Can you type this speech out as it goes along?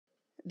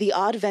The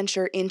Odd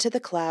Venture Into the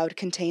Cloud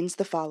contains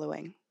the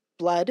following: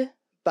 blood,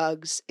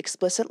 bugs,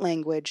 explicit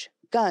language,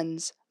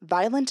 guns,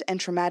 violent and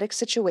traumatic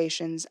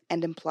situations,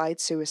 and implied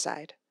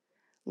suicide.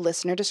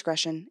 Listener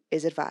discretion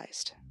is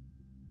advised.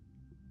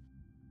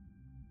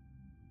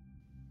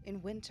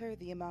 In winter,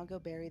 the Imago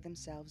bury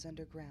themselves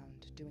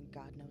underground, doing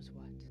God knows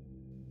what.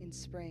 In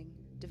spring,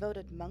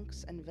 devoted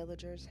monks and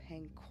villagers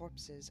hang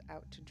corpses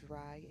out to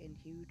dry in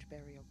huge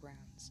burial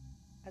grounds,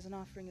 as an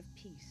offering of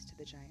peace to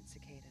the giant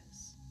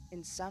cicadas.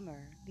 In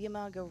summer, the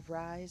Imago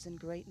rise in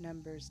great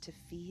numbers to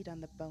feed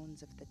on the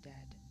bones of the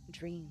dead.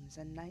 Dreams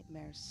and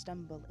nightmares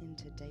stumble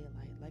into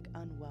daylight like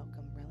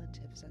unwelcome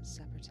relatives at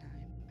supper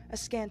time. A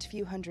scant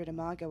few hundred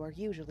Imago are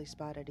usually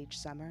spotted each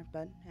summer,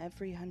 but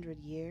every 100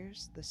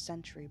 years, the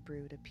century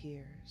brood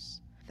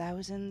appears.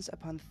 Thousands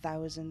upon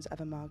thousands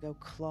of Imago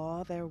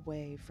claw their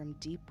way from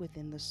deep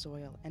within the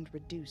soil and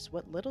reduce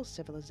what little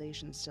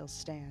civilization still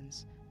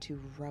stands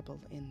to rubble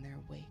in their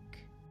wake.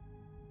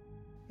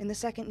 In the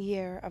second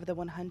year of the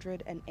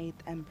 108th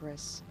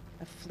Empress,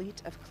 a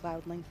fleet of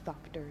cloudling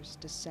thopters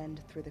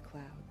descend through the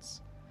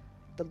clouds.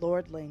 The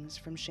lordlings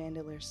from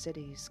chandelier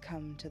cities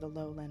come to the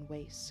lowland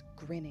wastes,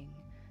 grinning,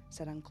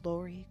 set on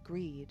glory,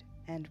 greed,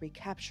 and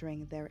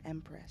recapturing their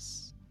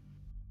empress.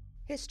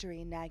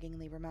 History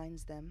naggingly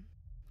reminds them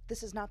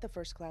this is not the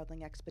first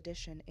cloudling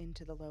expedition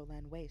into the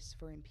lowland wastes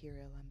for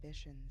imperial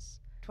ambitions.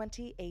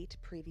 28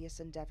 previous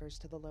endeavors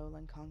to the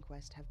lowland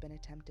conquest have been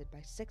attempted by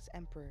 6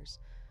 emperors.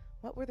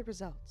 What were the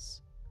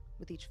results?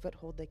 With each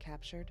foothold they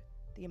captured,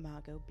 the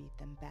Imago beat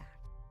them back.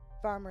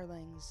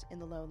 Farmerlings in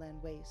the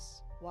lowland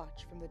wastes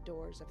watch from the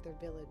doors of their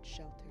village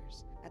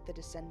shelters at the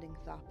descending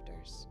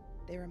thopters.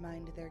 They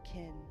remind their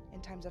kin,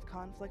 in times of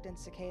conflict and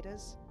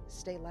cicadas,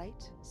 stay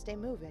light, stay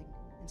moving,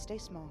 and stay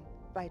small.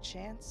 By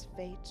chance,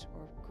 fate,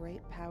 or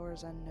great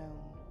powers unknown,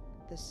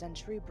 the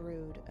century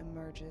brood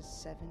emerges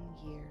 7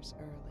 years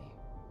early.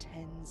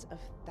 Tens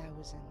of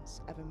thousands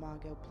of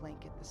Imago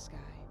blanket the sky.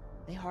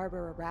 They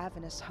harbor a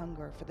ravenous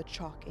hunger for the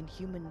chalk in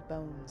human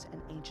bones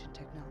and ancient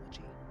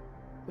technology.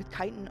 With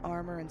chitin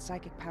armor and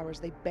psychic powers,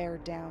 they bear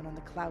down on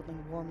the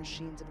cloudling war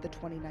machines of the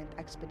 29th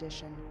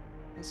expedition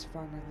as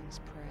farmerlings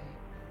prey.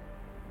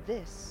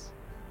 This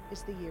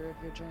is the year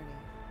of your journey,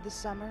 the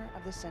summer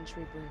of the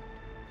century brood,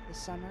 the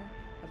summer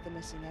of the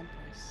missing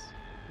empress.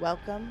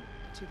 Welcome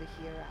to the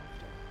hereafter.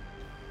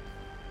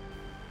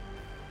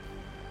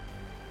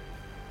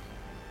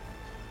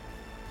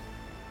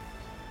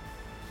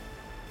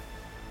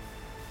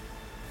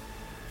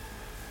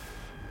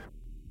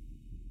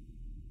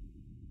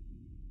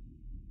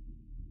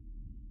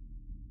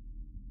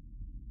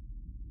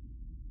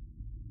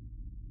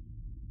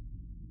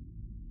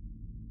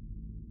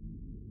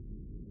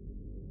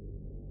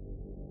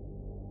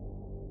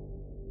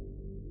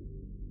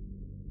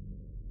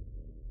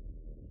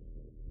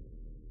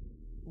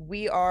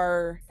 We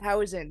are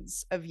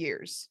thousands of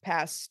years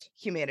past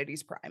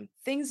humanity's prime.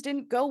 Things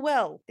didn't go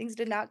well. Things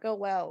did not go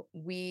well.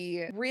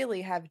 We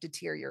really have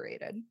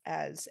deteriorated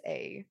as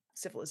a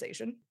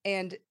civilization.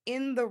 And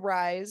in the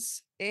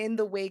rise, in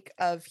the wake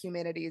of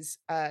humanity's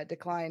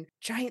decline,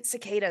 giant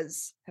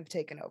cicadas have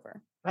taken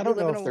over. I don't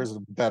know if there's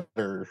a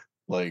better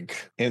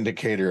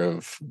indicator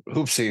of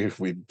oopsie,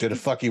 we did a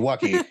fucky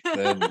wucky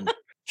than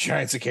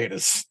giant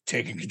cicadas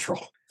taking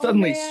control.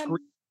 Suddenly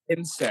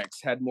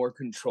insects had more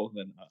control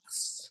than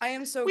us. I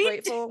am so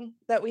grateful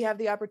that we have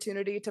the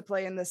opportunity to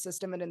play in this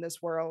system and in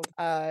this world,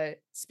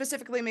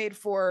 specifically made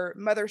for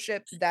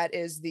Mothership. That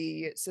is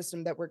the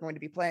system that we're going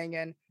to be playing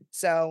in.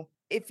 So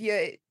if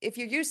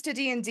you're used to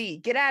D&D,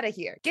 get out of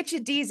here. Get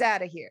your Ds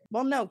out of here.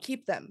 Well, no,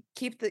 keep them.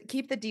 Keep the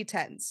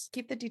D10s.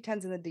 Keep the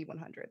D10s and the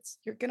D100s.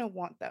 You're gonna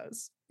want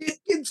those.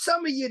 Get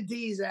some of your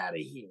Ds out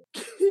of here.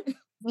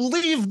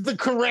 Leave the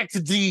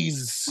correct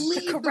Ds.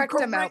 Leave the correct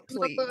amount,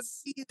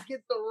 please.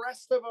 Get the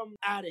rest of them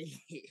out of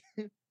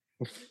here.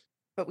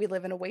 But we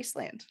live in a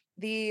wasteland.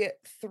 The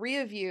 3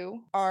 of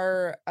you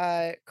are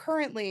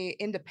currently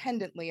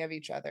independently of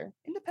each other.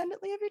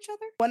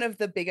 One of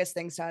the biggest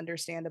things to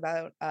understand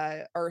about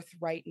Earth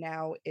right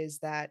now is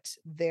that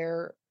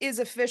there is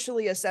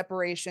officially a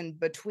separation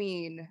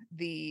between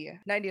the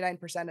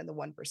 99% and the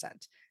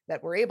 1%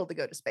 that were able to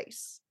go to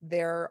space.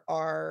 There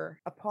are,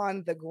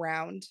 upon the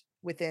ground,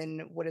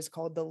 within what is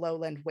called the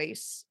lowland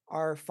wastes,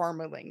 are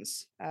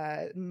farmerlings.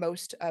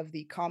 Most of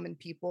the common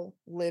people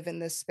live in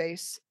this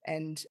space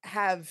and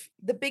have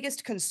the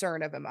biggest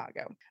concern of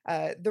Imago.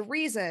 The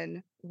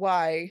reason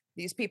why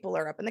these people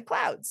are up in the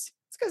clouds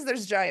is because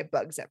there's giant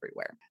bugs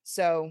everywhere.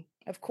 So,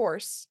 of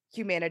course,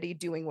 humanity,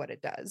 doing what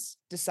it does,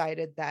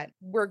 decided that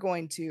we're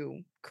going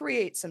to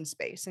create some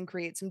space and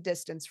create some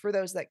distance for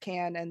those that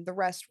can, and the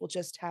rest will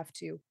just have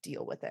to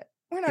deal with it.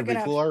 We're not going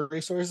to pool our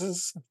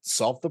resources,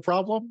 solve the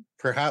problem,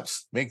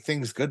 perhaps make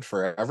things good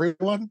for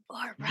everyone.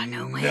 Or run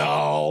away. No.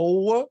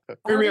 All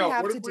we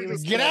have to do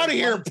is get out of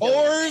here, $1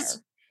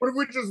 pores. What if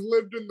we just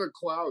lived in the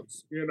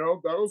clouds?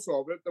 That'll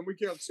solve it. Then we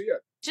can't see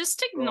it.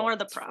 Just ignore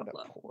the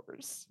problem.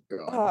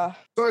 So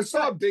I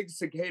saw a big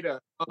cicada.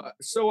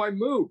 So I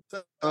moved.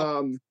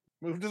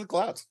 move to the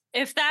clouds.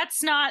 If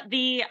that's not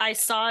the I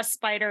saw a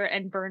spider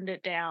and burned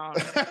it down.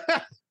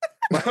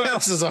 my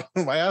house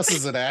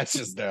is in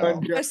ashes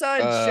now. I saw a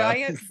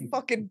giant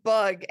fucking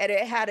bug and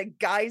it had a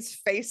guy's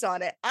face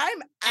on it.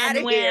 I'm out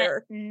of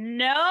here.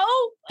 No.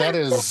 That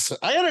is,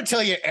 I gotta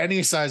tell you,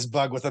 any size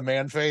bug with a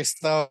man face,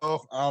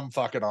 though, I'm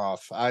fucking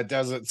off.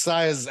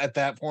 Size at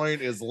that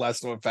point is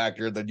less of a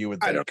factor than you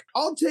would I think. don't.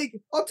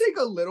 I'll take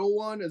a little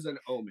one as an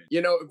omen.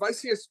 You know, if I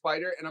see a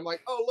spider and I'm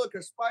like, oh look,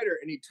 a spider,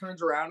 and he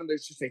turns around and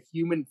there's just a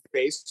human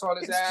face on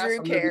his It's ass, Drew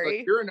I'm gonna be Carey.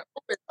 like, you're an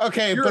omen.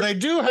 Okay, You're but a- I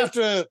do have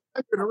to,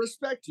 I'm gonna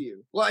respect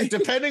you. Like,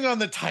 depending on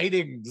the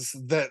tidings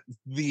that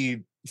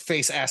the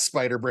face ass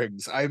spider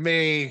brings, I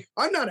may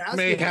I'm not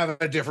asking. have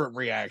a different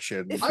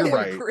reaction. If You're it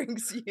right.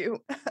 brings you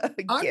a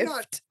I'm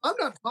gift. I'm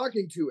not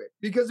talking to it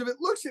because if it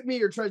looks at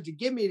me or tries to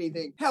give me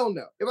anything, hell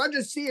no. If I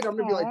just see it, I'm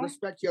gonna be like, Aw.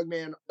 respect, young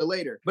man,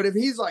 later. But if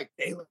he's like,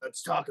 hey,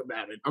 let's talk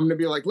about it, I'm gonna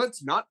be like,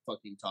 let's not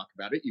fucking talk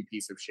about it, you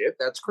piece of shit.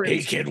 That's crazy.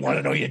 Hey kid, want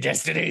to know your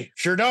destiny?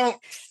 Sure don't.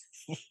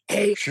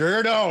 Hey,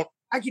 Sure don't.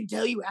 I can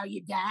tell you how you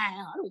die.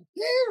 I don't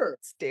care,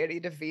 It's Danny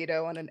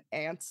DeVito on an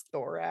ant's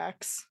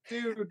thorax.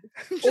 dude.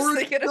 I'm just Or,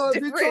 thinking no, of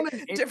if it's on different, an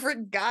ant-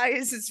 different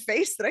guys'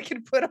 face that I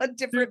can put on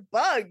different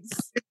bugs.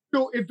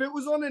 So if it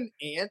was on an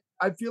ant,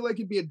 I feel like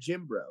it'd be a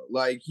gym bro.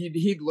 Like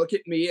he'd look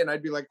at me and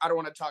I'd be like, I don't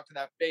want to talk to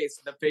that face.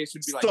 And the face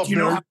would be like, Stop, do you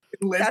know nerd. how I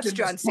can live That's in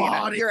John this Cena.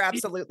 body?" You're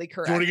absolutely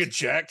correct. Do you want to get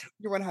checked?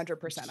 You're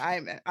 100%.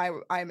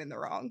 I'm in the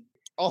wrong.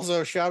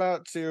 Also, shout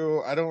out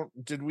to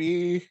did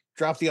we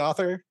drop the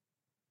author?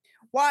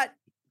 Watt,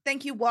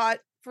 thank you, Watt,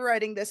 for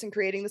writing this and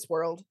creating this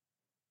world.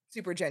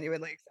 Super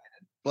genuinely excited.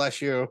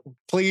 Bless you.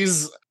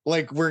 Please,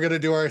 we're gonna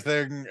do our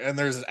thing, and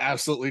there's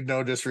absolutely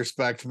no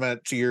disrespect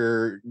meant to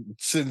your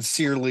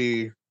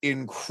sincerely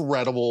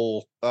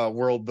incredible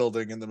world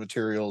building and the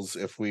materials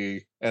if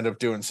we end up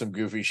doing some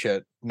goofy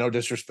shit. No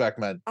disrespect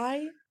meant.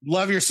 I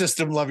Love your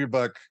system, love your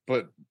book,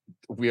 but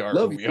we are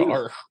Love who we you.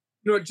 are.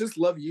 You know, just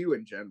love you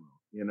in general.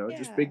 You know,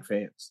 just Yeah. big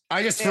fans.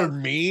 I just, Yeah. for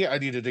me, I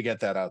needed to get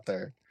that out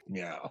there.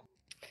 Yeah.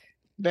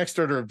 Next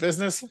order of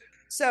business.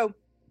 So,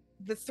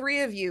 the three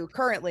of you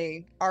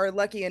currently are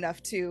lucky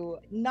enough to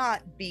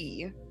not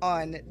be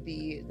on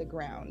the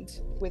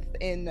ground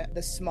within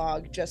the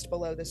smog just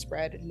below the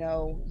spread.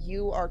 No,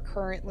 you are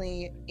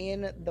currently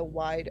in the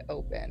wide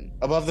open.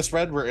 Above the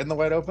spread, we're in the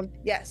wide open.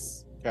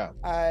 Yes.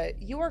 Yeah.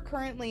 You are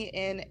currently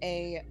in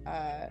a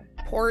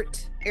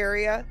port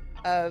area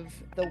of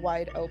the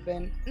wide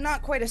open.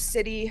 Not quite a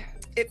city.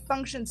 It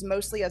functions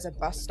mostly as a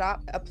bus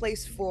stop, a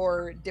place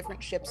for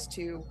different ships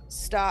to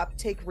stop,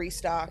 take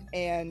restock,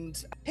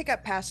 and pick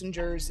up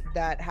passengers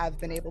that have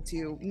been able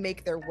to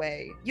make their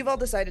way. You've all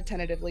decided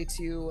tentatively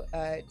to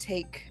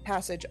take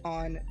passage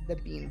on the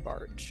bean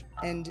barge.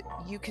 And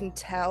you can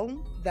tell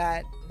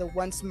that the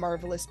once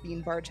marvelous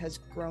bean barge has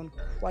grown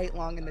quite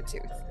long in the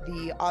tooth.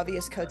 The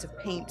obvious coats of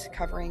paint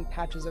covering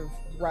patches of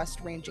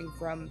rust ranging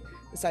from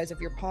the size of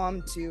your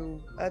palm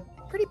to a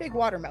pretty big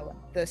watermelon.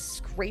 The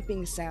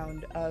scraping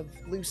sound of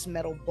loose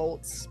metal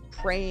bolts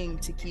praying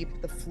to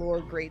keep the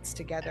floor grates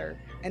together.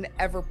 An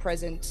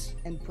ever-present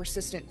and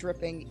persistent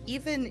dripping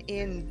even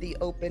in the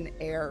open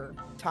air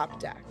top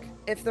deck.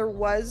 If there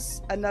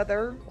was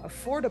another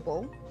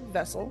affordable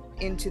vessel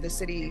into the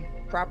city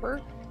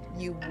proper,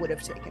 you would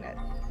have taken it.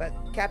 But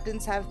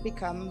captains have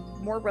become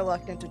more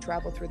reluctant to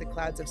travel through the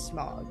clouds of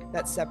smog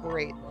that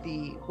separate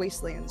the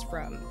wastelands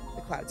from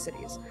the cloud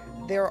cities.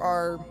 There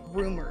are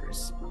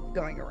rumors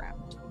going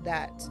around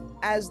that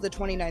as the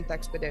 29th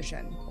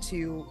expedition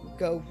to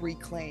go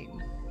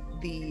reclaim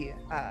the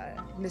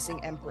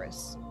missing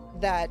Empress,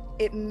 that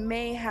it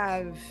may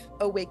have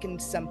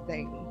awakened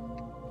something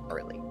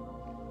early.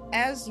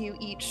 As you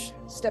each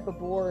step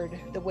aboard,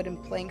 the wooden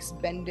planks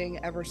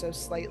bending ever so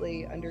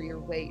slightly under your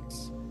weight,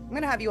 I'm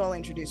going to have you all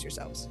introduce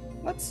yourselves.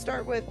 Let's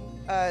start with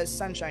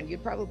Sunshine.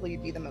 You'd probably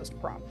be the most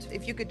prompt.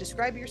 If you could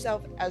describe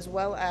yourself as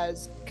well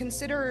as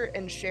consider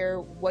and share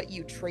what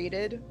you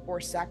traded or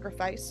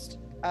sacrificed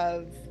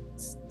of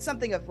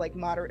something of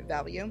moderate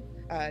value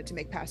to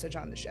make passage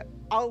on the ship.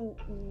 I'll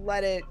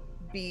let it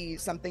be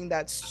something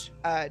that's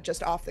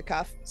just off the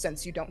cuff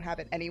since you don't have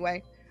it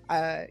anyway.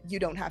 You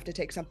don't have to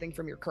take something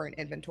from your current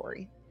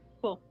inventory.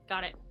 Cool.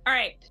 Got it. All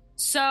right.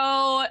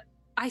 So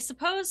I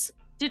suppose,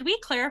 did we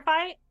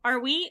clarify?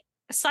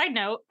 Side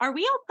note, are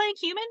we all playing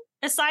human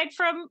aside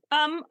from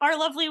our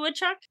lovely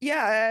woodchuck?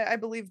 Yeah, I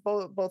believe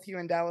both you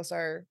and Dallas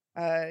are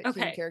human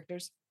Okay.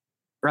 characters.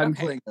 I'm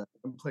Okay.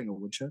 playing a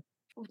woodchuck.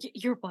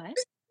 You're what?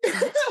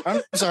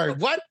 I'm sorry,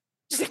 what?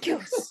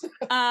 Ridiculous.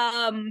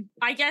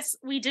 I guess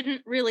we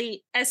didn't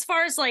really, as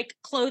far as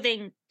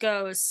clothing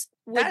goes,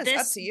 would That is up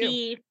this to you.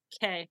 be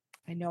okay?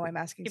 I know I'm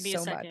asking Give me a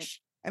so second.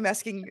 much. I'm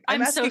asking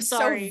I'm so so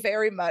sorry.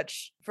 very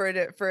much for an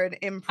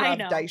I improv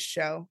know. dice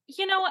show.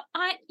 You know what?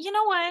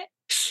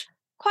 Shh,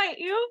 quiet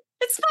you.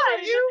 It's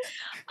fine. You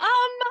Um,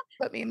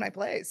 put me in my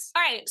place.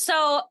 all right.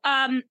 So,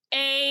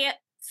 a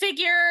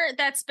figure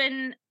that's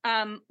been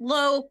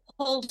low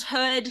pulled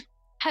hood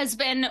has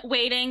been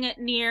waiting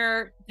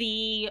near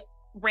the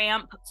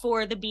ramp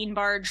for the bean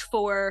barge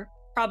for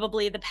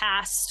probably the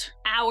past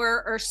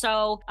hour or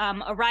so,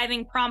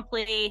 arriving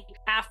promptly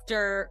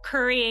after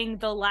currying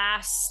the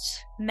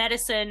last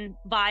medicine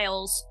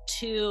vials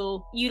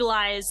to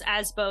utilize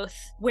as both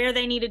where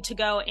they needed to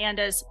go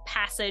and as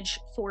passage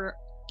for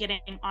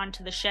getting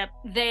onto the ship.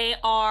 They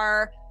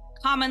are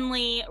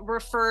commonly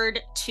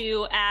referred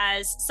to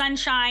as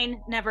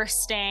Sunshine, never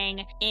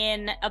staying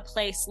in a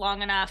place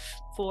long enough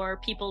for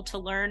people to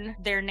learn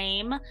their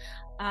name.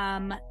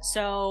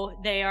 So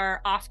they are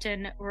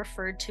often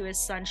referred to as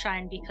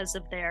Sunshine because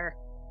of their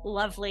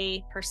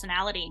lovely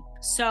personality.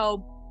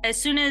 So as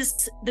soon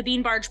as the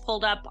bean barge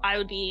pulled up, I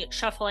would be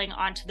shuffling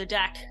onto the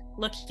deck,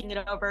 looking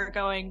it over,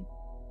 going,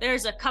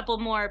 there's a couple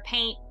more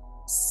paint,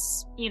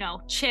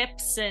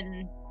 chips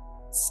and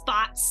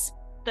spots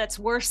that's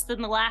worse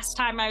than the last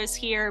time I was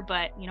here,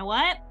 but you know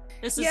what?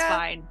 This is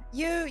fine.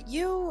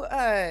 You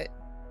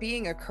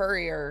being a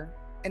courier,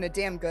 and a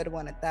damn good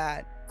one at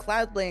that,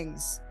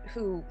 cloudlings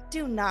who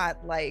do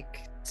not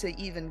like to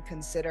even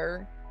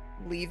consider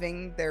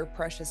leaving their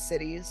precious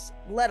cities,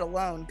 let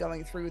alone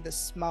going through the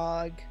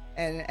smog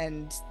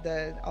and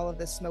all of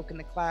the smoke in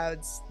the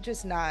clouds,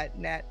 just not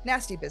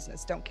nasty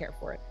business. Don't care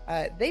for it.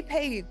 They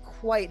pay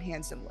quite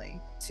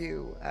handsomely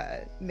to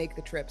make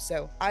the trip.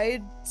 So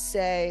I'd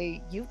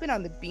say you've been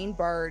on the bean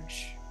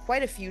barge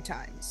quite a few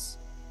times.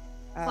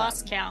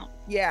 Lost count.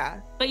 Yeah.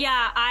 But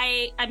yeah,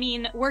 I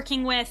mean,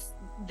 working with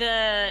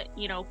the,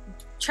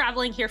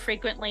 traveling here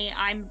frequently,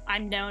 I'm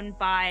known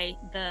by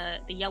the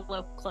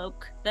yellow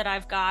cloak that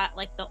I've got,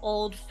 like the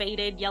old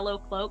faded yellow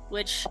cloak,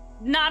 which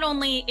not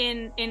only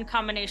in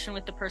combination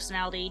with the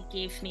personality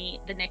gave me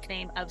the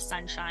nickname of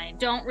Sunshine.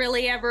 Don't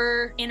really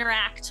ever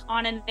interact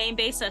on a name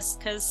basis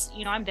because,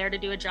 I'm there to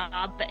do a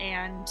job,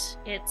 and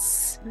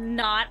it's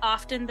not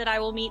often that I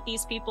will meet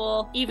these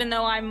people. Even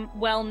though I'm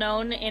well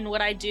known in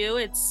what I do,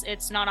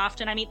 it's not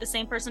often I meet the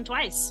same person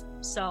twice.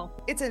 So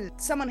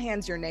someone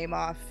hands your name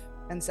off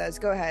and says,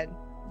 go ahead,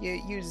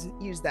 you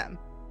use them.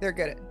 They're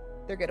good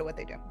at what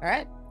they do. All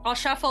right. I'll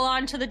shuffle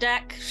onto the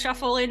deck,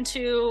 shuffle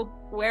into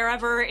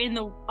wherever in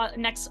the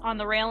next on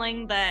the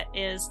railing that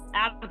is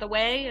out of the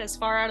way, as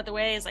far out of the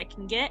way as I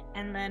can get,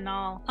 and then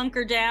I'll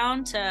hunker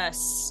down to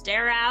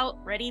stare out,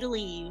 ready to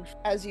leave.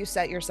 As you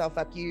set yourself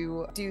up,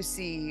 you do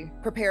see,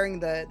 preparing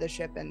the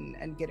ship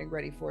and getting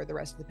ready for the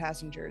rest of the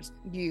passengers,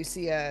 you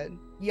see a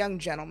young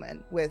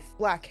gentleman with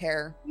black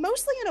hair,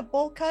 mostly in a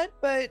bowl cut,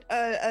 but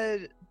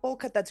a bowl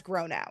cut that's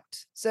grown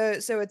out. So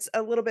it's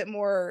a little bit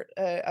more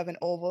of an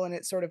oval, and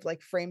it sort of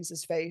like frames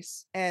his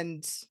face.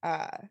 And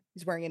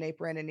he's wearing an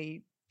apron, and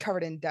he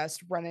covered in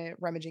dust,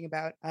 rummaging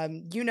about.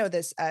 You know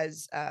this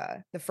as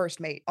the first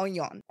mate,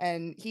 Onion,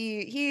 and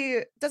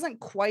he doesn't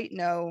quite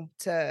know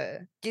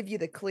to give you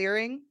the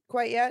clearing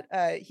quite yet.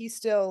 He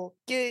still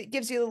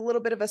gives you a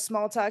little bit of a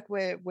small talk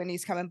when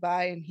he's coming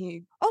by, and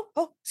he,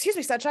 oh, excuse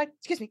me, Sunshine,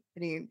 excuse me,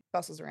 and he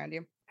bustles around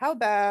you. How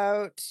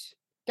about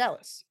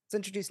Gallus? Let's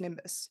introduce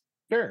Nimbus.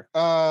 Sure.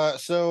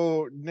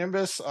 So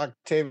Nimbus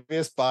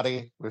Octavius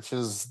Body, which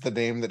is the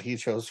name that he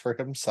chose for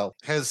himself,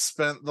 has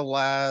spent the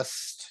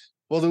last...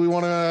 Well, do we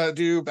want to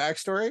do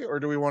backstory,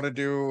 or do we want to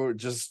do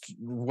just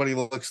what he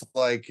looks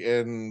like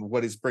and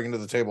what he's bringing to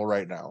the table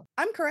right now?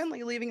 I'm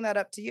currently leaving that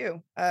up to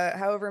you.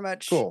 However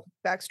much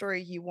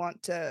backstory you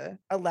want to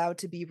allow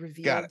to be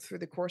revealed through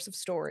the course of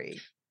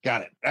story.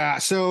 Got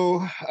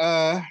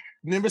it.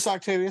 Nimbus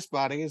Octavius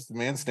Body is the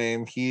man's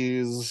name.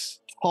 He's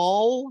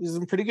tall, he's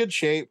in pretty good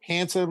shape,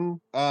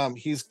 handsome.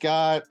 He's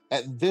got,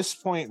 at this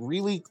point,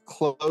 really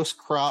close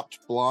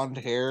cropped blonde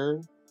hair,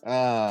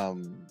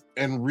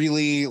 and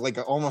really like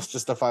almost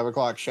just a 5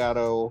 o'clock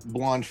shadow,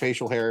 blonde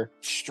facial hair,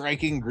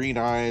 striking green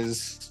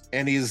eyes.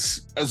 And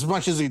he's, as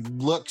much as he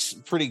looks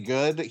pretty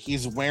good,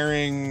 he's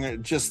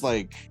wearing just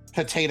like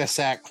potato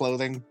sack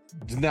clothing.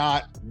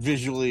 Not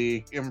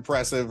visually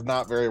impressive,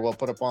 not very well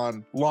put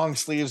upon. Long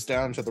sleeves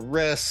down to the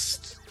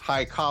wrist,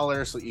 high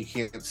collar so you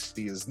can't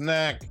see his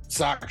neck,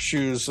 sock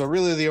shoes, so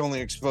really the only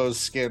exposed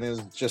skin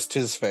is just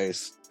his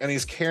face. And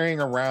he's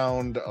carrying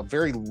around a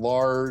very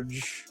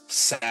large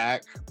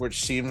sack,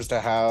 which seems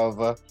to have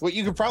what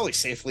you could probably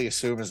safely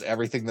assume is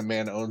everything the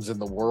man owns in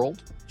the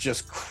world,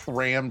 just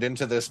crammed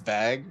into this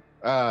bag.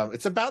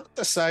 It's about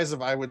the size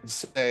of, I would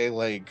say,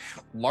 like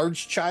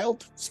large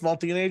child, small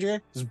teenager.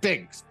 It's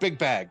big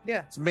bag.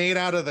 Yeah. It's made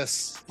out of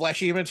this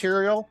fleshy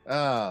material.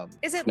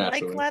 Is it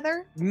like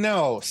leather?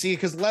 No, see,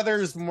 because leather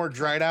is more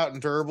dried out and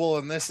durable,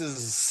 and this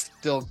is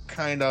still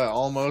kind of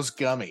almost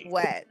gummy.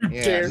 Wet.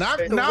 Yeah, not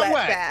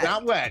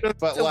wet,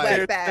 but it's like a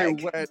wet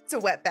bag. It's a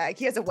wet bag.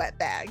 He has a wet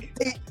bag.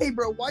 Hey,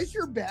 bro, why is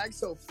your bag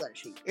so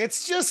fleshy?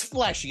 It's just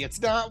fleshy.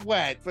 It's not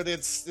wet, but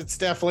it's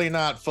definitely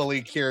not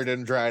fully cured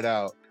and dried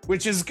out.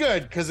 Which is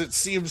good, because it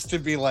seems to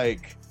be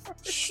like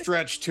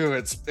stretched to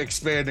its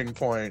expanding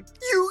point.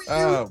 You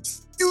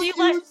use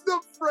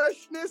the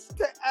freshness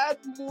to add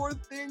more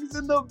things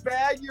in the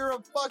bag. You're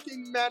a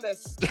fucking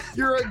menace.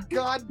 You're a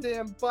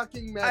goddamn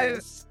fucking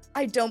menace.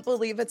 I don't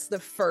believe it's the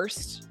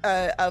first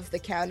of the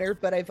counter,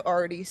 but I've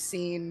already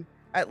seen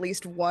at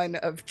least one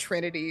of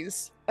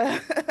Trinity's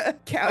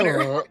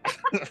counter. Oh.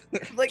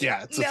 Like,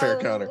 Yeah, it's a fair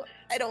no, counter.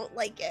 I don't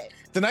like it.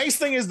 The nice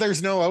thing is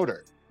there's no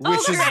odor,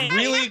 which is great.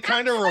 really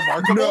kind of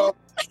remarkable. No,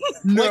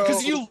 no. Like,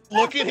 because you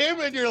look at him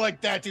and you're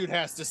like, that dude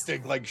has to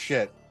stink like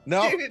shit.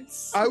 No, Dude, it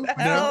I was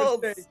smells.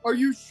 gonna say, are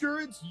you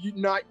sure it's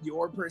not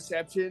your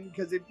perception?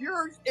 Because if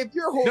you're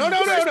holding no.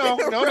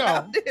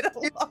 Around it a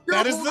lot.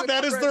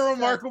 That is the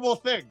remarkable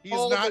thing. He's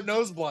All not the-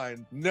 nose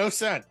blind. No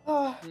scent.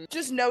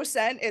 Just no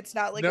scent. It's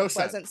not like No a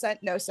pleasant scent.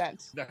 No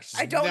scent. There's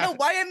I don't know nothing.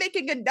 why I'm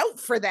making a note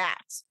for that.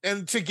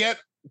 And to get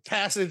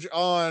passage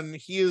on,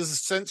 he is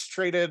since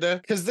traded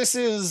because this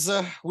is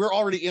we're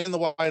already in the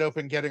wide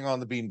open, getting on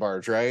the bean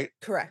barge, right?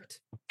 Correct.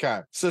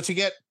 Okay, so to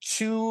get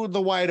to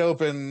the wide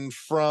open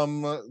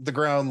from the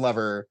ground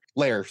lever,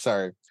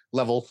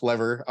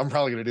 I'm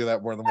probably gonna do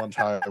that more than one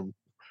time.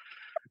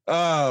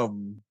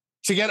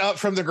 To get up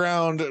from the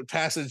ground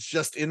passage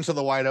just into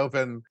the wide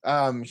open,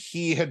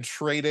 he had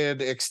traded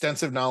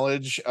extensive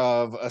knowledge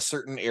of a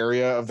certain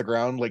area of the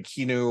ground. Like,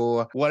 he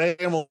knew what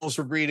animals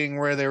were breeding,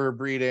 where they were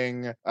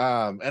breeding,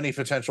 any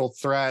potential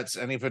threats,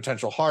 any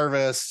potential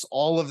harvests,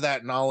 all of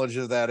that knowledge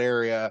of that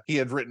area he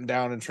had written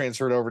down and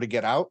transferred over to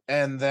get out.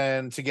 And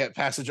then to get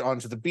passage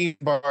onto the bean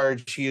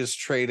barge, he has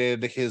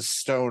traded his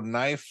stone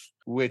knife,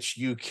 which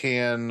you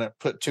can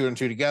put two and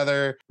two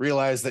together,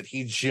 realize that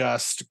he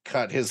just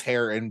cut his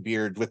hair and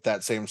beard with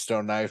that same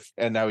stone knife,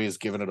 and now he's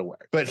given it away.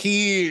 But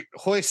he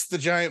hoists the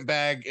giant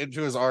bag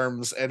into his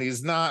arms, and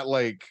he's not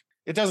like,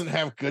 it doesn't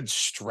have good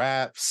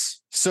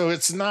straps, so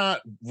it's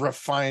not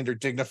refined or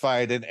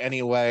dignified in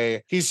any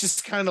way. He's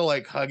just kind of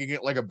like hugging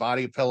it like a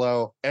body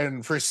pillow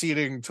and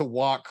proceeding to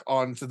walk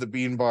onto the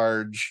bean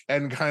barge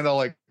and kind of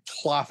like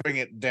plopping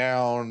it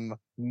down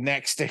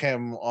next to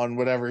him on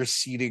whatever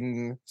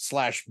seating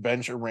 /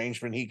 bench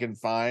arrangement he can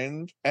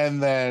find.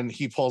 And then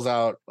he pulls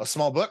out a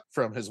small book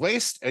from his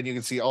waist, and you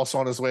can see also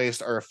on his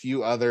waist are a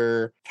few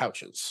other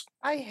pouches.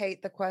 I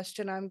hate the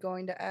question I'm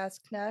going to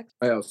ask next.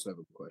 I also have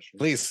a question.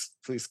 Please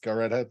go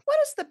right ahead. What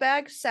does the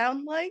bag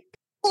sound like?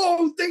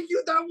 Oh, thank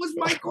you. That was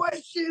my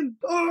question.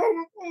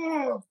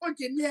 Oh,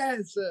 fucking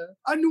yes.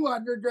 I knew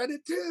I'd regret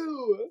it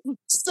too.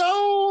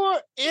 So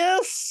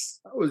if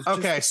That was just-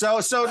 okay, so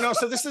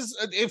this is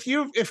if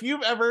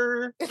you've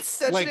ever It's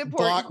such an like important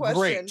bought question.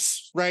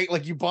 grapes, right?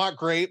 Like, you bought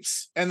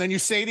grapes and then you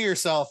say to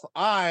yourself,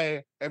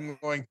 I am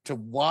going to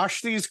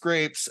wash these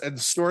grapes and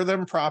store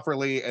them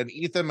properly and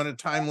eat them in a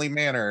timely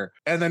manner,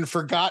 and then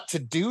forgot to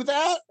do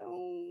that. Oh.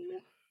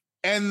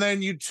 And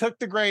then you took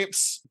the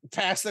grapes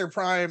past their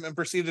prime and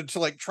proceeded to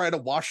like try to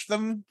wash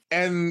them.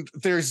 And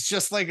there's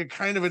just like a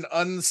kind of an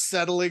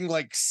unsettling,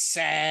 like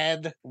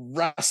sad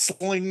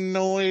rustling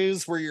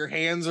noise where your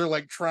hands are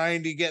like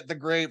trying to get the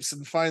grapes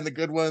and find the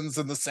good ones,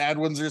 and the sad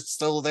ones are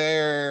still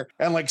there.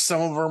 And like some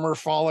of them are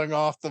falling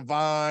off the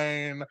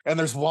vine, and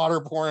there's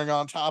water pouring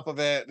on top of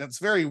it. And it's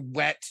very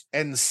wet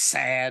and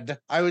sad.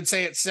 I would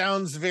say it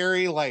sounds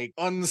very like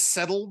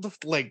unsettled,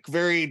 like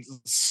very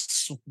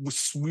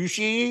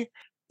swooshy.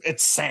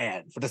 It's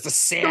sad, but it's a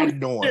sad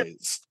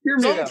noise. Hear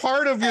me Some out.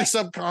 part of your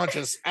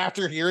subconscious,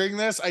 after hearing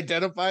this,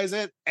 identifies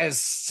it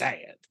as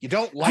sad. You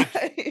don't like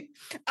it.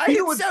 I You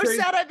know am what's so crazy?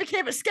 sad I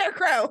became a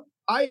scarecrow.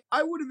 I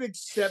would have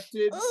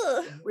accepted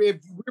Ugh. if we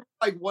were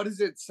like, what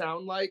does it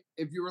sound like?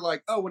 If you were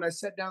like, oh, when I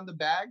set down the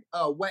bag,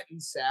 wet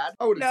and sad,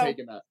 I would have No.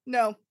 taken that.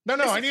 No, No,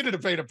 This I is- needed to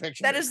paint a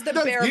picture. that is the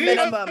No, bare you need to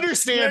minimum.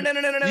 understand. No.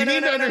 You need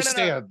to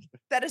understand.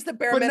 That is the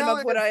bare But now minimum of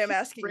I what have I am two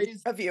asking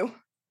phrases. of you.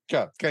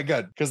 Okay,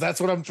 good. Because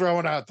that's what I'm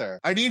throwing out there.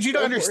 I need you to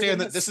The understand wording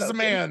that is this is a spoken.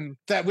 man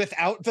that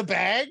without the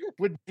bag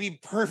would be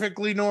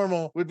perfectly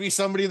normal, would be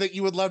somebody that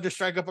you would love to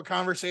strike up a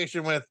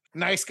conversation with.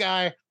 Nice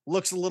guy,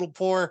 looks a little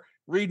poor,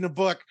 reading a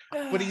book,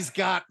 but he's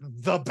got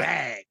the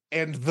bag.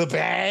 And the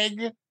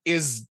bag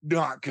is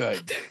not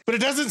good. But it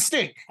doesn't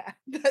stink.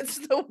 That's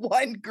the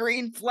one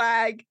green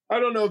flag. I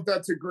don't know if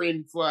that's a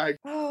green flag.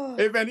 Oh,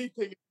 If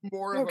anything, it's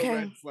more of Okay. a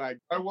red flag.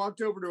 I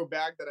walked over to a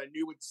bag that I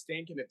knew would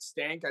stink and it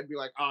stank, I'd be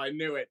like, oh, I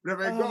knew it. But if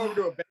I go over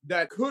to a bag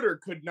that could or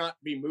could not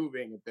be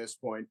moving at this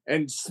point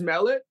and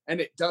smell it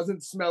and it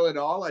doesn't smell at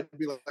all, I'd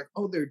be like,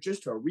 oh, they're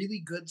just a really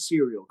good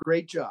cereal.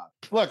 Great job.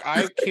 Look,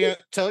 I can't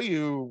tell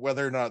you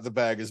whether or not the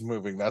bag is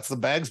moving. That's the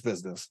bag's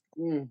business.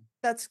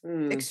 that's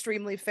Mm.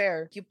 extremely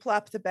fair. You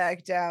plop the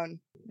bag down,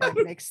 and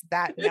it makes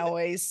that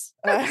noise.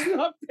 That's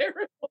not fair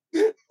at all.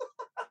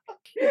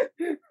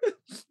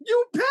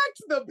 You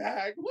packed the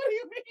bag. What do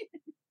you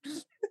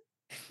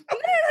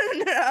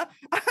mean? No.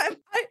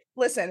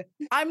 Listen,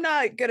 I'm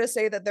not gonna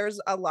say that there's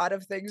a lot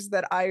of things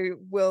that I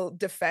will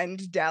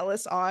defend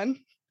Dallas on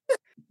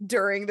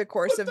during the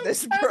course of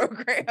this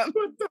program.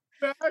 Put the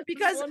bag in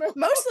Because one of-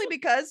 mostly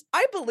because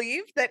I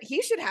believe that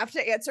he should have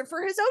to answer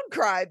for his own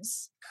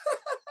crimes.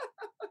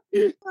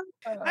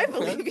 I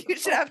believe you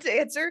should have to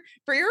answer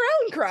for your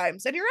own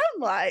crimes and your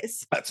own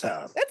lies. That's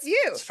That's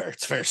you. it's fair.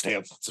 It's a fair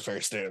stance. It's a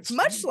fair stance.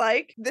 Much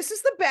like this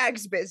is the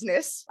bag's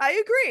business. I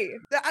agree.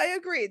 I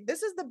agree.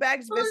 This is the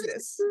bag's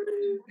business.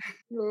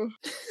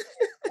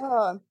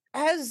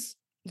 As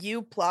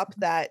you plop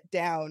that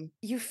down,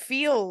 you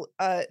feel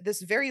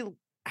this very.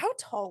 How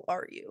tall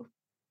are you?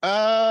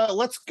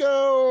 Let's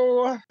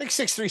go like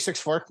 6'3",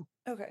 6'4".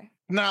 Okay.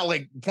 Not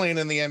like playing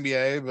in the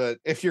NBA, but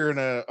if you're in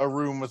a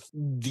room with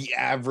the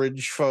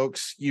average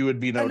folks, you would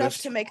be Enough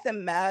noticed. to make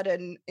them mad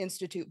and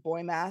institute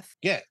boy math.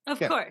 Yeah.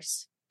 Of Yeah.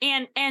 course.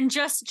 And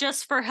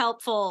just for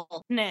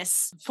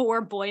helpfulness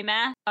for boy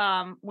math,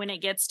 when it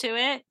gets to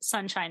it,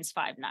 Sunshine's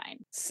 5'9",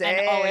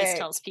 and always Sick.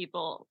 tells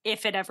people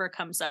if it ever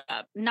comes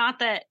up. Not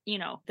that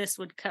this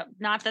would come.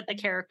 Not that the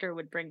character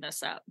would bring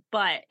this up,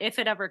 but if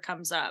it ever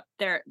comes up,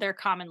 they're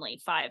commonly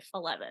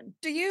 5'11".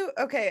 Do you?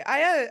 Okay,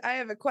 I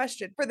have a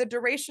question. For the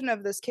duration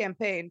of this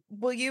campaign,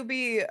 will you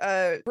be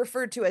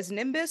referred to as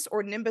Nimbus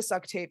or Nimbus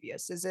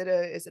Octavius? Is it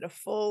a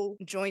full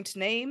joint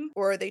name,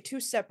 or are they two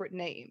separate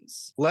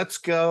names? Let's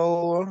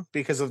go,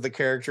 because of the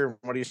character and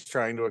what he's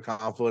trying to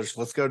accomplish.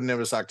 Let's go to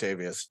Nimbus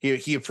Octavius.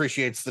 He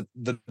appreciates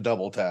the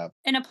double tap.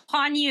 And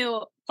upon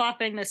you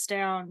plopping this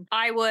down,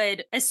 I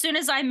would, as soon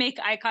as I make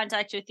eye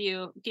contact with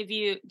you, give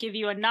you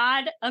a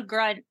nod, a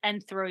grunt,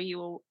 and throw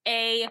you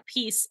a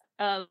piece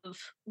of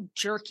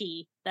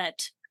jerky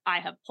that I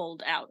have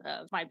pulled out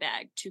of my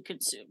bag to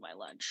consume my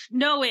lunch,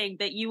 knowing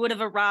that you would have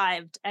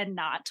arrived and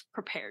not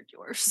prepared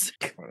yours.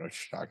 What are you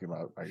talking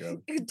about? I go,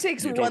 It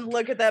takes You one don't-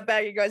 look at that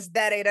bag and goes,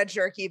 "That ain't a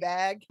jerky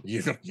bag.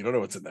 you don't know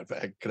what's in that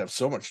bag. Could have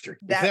so much jerky.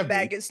 That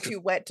bag is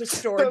too wet to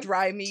store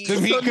dry meat." The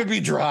meat could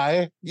be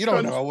dry. You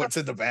don't know what's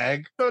in the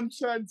bag.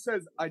 Sunshine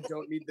says, I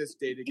don't need this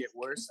day to get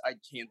worse. I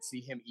can't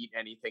see him eat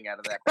anything out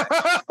of that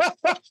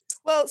bag.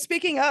 Well,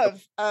 speaking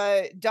of,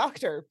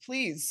 Doctor,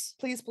 please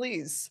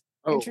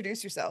Oh,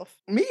 introduce yourself.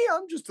 me,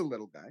 I'm just a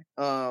little guy.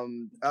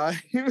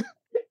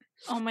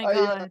 Oh my I,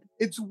 god.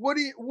 It's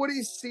Woody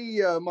C.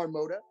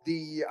 Marmota.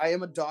 I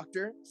am a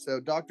doctor, so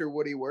Dr.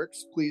 Woody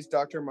works. Please,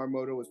 Dr.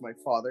 Marmota was my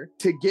father.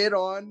 To get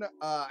on,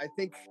 I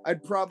think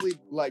I'd probably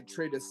like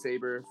trade a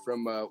saber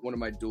from one of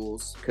my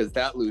duels, because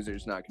that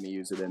loser's not going to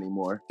use it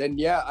anymore. Then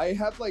yeah, I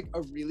have like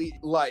a really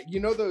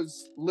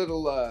those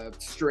little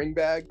string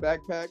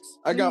backpacks.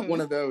 I got one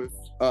of those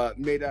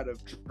made out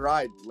of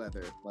dried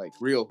leather, like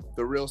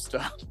the real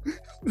stuff,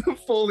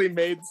 fully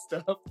made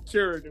stuff,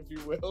 cured, if you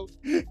will.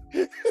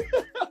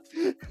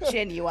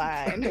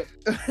 Genuine.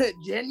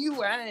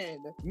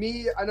 Genuine.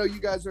 Me, I know you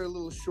guys are a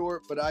little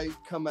short, but I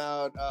come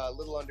out a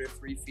little under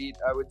 3 feet,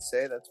 I would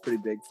say. That's pretty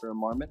big for a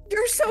marmot.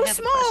 You're so I have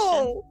a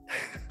small.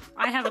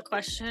 I have a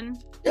question.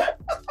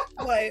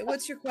 Wait,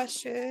 what's your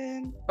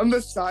question? I'm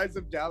the size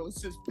of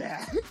Dallas's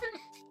bag.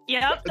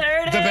 Yep,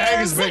 there it is. The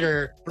bag is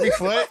bigger. 3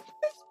 foot.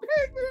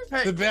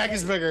 Hey, The bag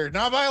is bigger.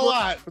 Not by a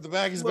lot, but the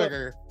bag is Look.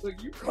 bigger.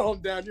 look, you calm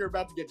down. You're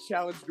about to get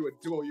challenged to a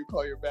duel. You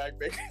call your bag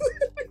big.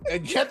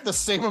 And get the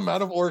same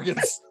amount of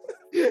organs.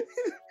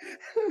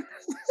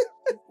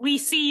 We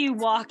see you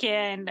walk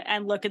in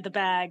and look at the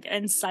bag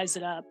and size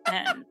it up,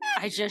 and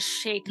I just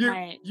shake You-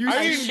 my you- I I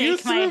mean, you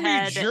shake my threw me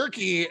head.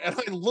 jerky, and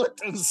I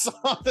looked and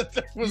saw that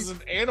there was an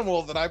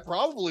animal that I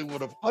probably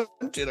would have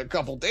hunted a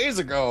couple days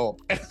ago,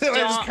 and then I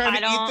just Don't-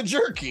 kind I of eat the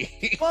don't-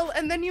 jerky. Well,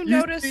 and then you You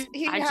notice see-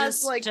 he I has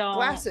just like don't-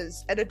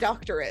 glasses and a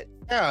doctorate.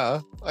 Yeah,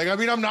 like I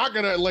mean, I'm not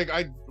gonna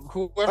I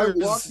whoever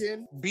walk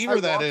in. beaver I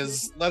that walk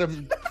is, let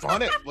him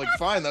hunt it. Like,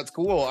 fine, that's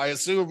cool. I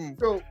assume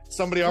So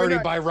somebody When already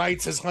I- by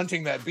rights is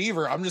hunting that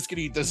beaver. I'm just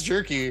gonna eat this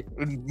jerky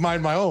and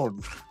mind my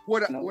own.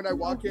 when I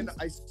walk in,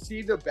 I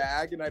see the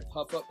bag and I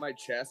puff up my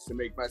chest to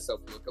make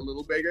myself look a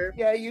little bigger.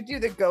 Yeah, you do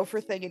the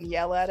gopher thing and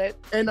yell at it.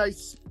 And I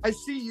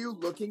see you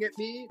looking at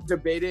me,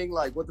 debating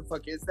like, what the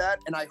fuck is that?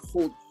 And I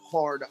hold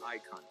hard eye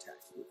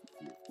contact with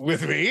you.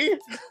 With me?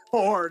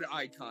 Hard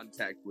eye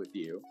contact with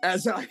you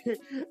as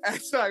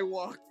I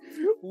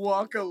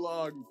walk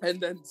along and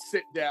then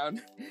sit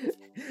down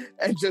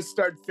and just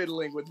start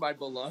fiddling with my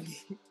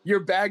belongings.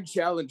 Your bag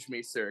challenged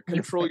me, sir.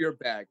 Control your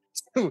bag.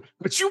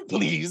 Would you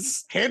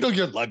please handle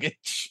your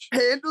luggage?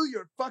 Handle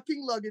your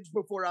fucking luggage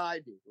before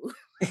I do.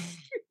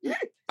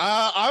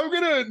 I'm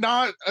gonna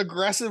not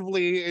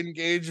aggressively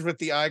engage with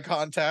the eye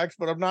contact,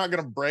 but I'm not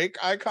gonna break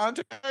eye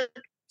contact.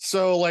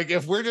 So, like,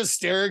 if we're just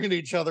staring at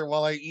each other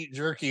while I eat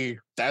jerky,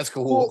 that's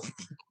cool.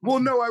 Well,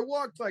 no, I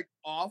walked like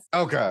off.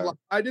 Okay. Like,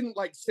 I didn't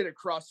like sit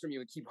across from you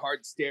and keep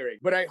hard staring,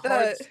 but I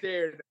hard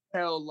stared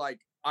until like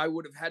I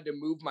would have had to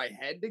move my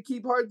head to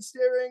keep hard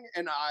staring,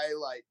 and I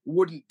like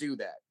wouldn't do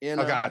that. You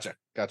know? Oh, gotcha.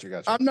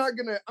 I'm not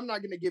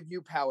gonna give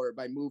you power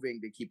by moving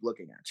to keep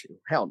looking at you.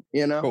 Hell,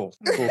 you know.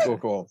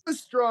 Cool. A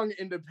strong,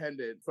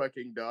 independent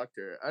fucking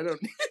doctor. I don't.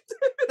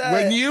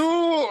 When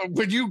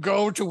you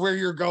go to where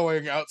you're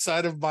going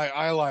outside of my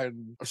eye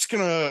line, I'm just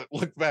gonna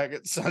look back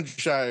at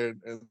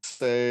Sunshine and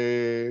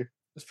say,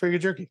 "That's pretty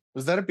good jerky.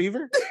 Was that a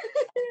beaver?"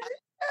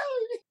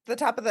 The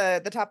top of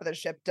the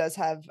ship does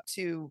have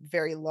two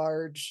very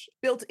large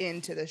built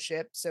into the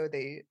ship, so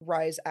they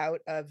rise out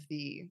of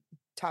the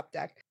top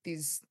deck.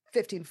 These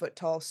 15-foot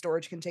tall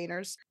storage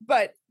containers.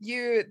 But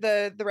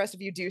the rest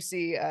of you do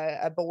see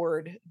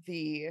aboard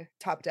the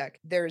top deck,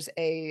 there's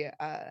a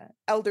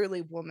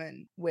elderly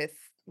woman with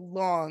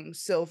long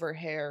silver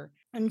hair.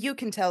 And you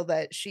can tell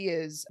that she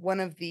is one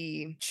of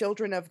the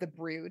children of the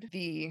Brood,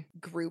 the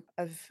group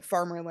of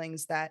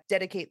farmerlings that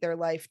dedicate their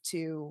life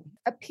to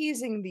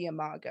appeasing the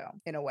Imago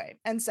in a way.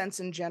 And since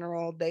in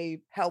general, they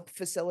help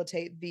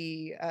facilitate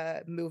the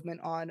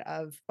movement on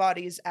of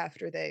bodies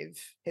after they've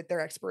hit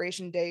their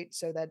expiration date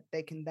so that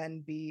they can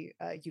then be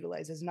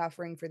utilized as an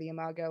offering for the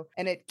Imago.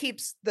 And it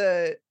keeps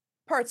the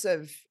parts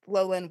of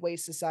lowland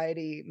waste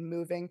society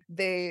moving.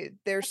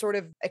 They're sort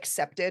of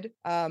accepted.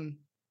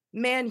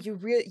 Man,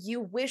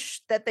 you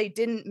wish that they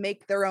didn't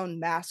make their own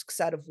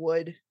masks out of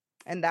wood,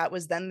 and that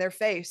was then their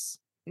face.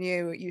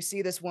 You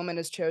see this woman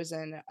has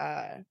chosen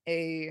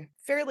a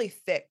fairly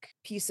thick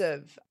piece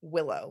of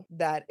willow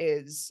that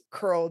is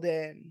curled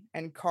in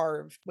and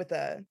carved with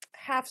a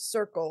half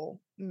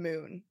circle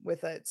moon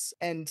with its,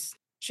 and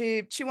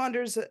she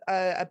wanders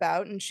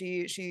about, and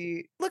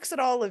she looks at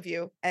all of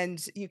you,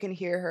 and you can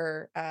hear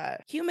her.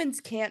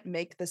 Humans can't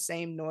make the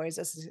same noise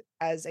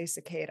as a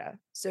cicada,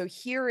 so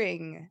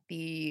hearing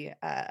the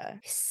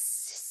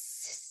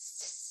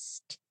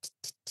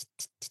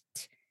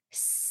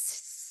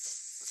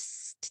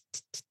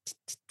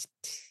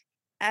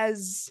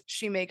as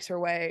she makes her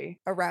way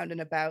around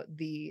and about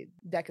the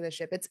deck of the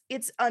ship.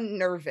 It's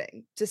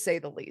unnerving, to say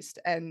the least.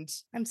 And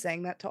I'm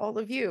saying that to all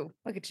of you.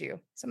 Look at you.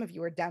 Some of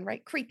you are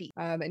downright creepy.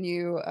 And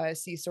you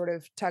see sort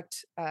of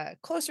tucked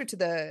closer to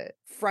the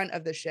front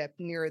of the ship,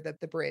 near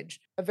the bridge,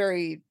 a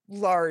very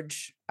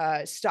large,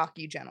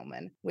 stocky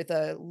gentleman with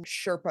a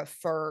Sherpa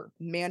fur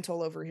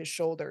mantle over his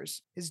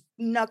shoulders. His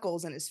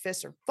knuckles and his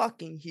fists are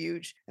fucking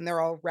huge, and they're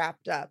all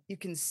wrapped up. You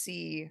can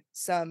see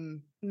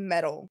some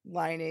metal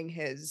lining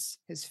his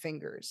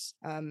fingers,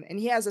 and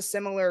he has a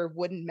similar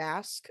wooden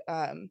mask,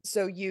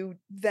 so you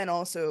then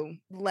also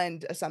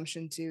lend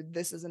assumption to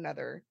this is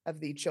another of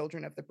the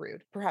children of the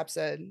Brood, perhaps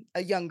a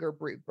younger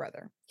Brood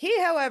brother. He,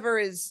 however,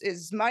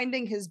 is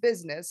minding his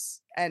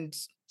business and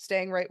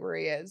staying right where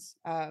he is.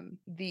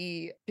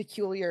 The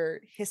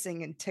peculiar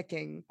hissing and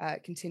ticking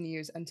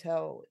continues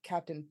until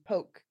Captain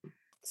Poke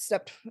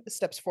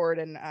steps forward,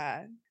 and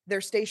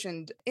they're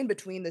stationed in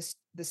between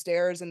the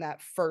stairs and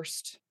that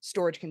first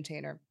storage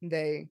container.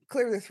 They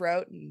clear their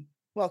throat and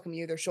welcome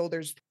you, their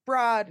shoulders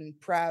broad and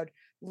proud,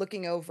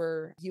 looking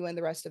over you and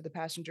the rest of the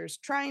passengers,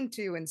 trying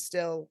to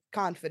instill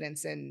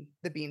confidence in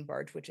the bean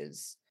barge, which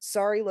is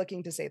sorry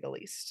looking to say the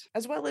least,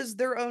 as well as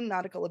their own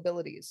nautical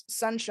abilities.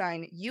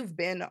 Sunshine, you've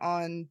been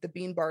on the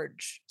bean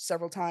barge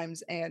several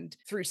times and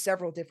through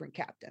several different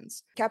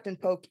captains. Captain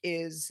Poke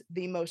is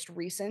the most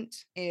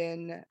recent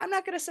in, I'm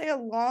not going to say a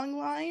long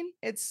line.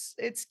 It's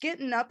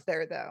getting up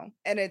there though.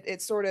 And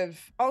it sort of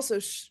also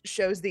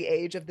shows the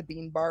age of the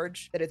bean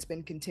barge, that it's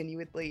been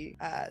continually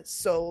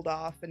sold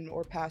off and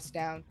or passed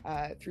down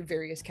through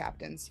various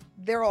captains.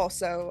 They're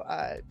also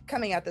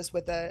coming at this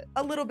with a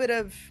little bit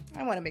of,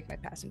 I want to make my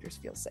passengers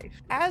feel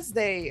safe. As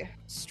they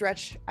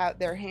stretch out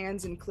their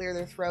hands and clear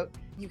their throat,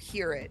 you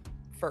hear it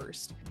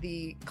first,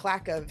 the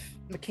clack of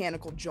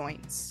mechanical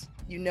joints.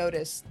 You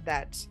notice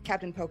that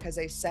Captain Poke has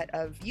a set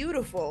of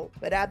beautiful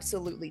but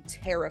absolutely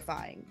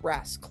terrifying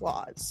brass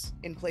claws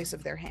in place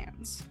of their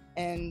hands.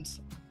 And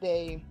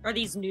they... Are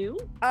these new?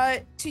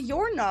 To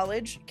your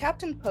knowledge,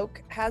 Captain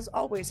Poke has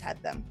always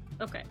had them.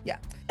 Okay. Yeah.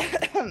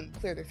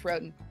 Clear their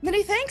throat.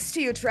 Many thanks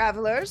to you,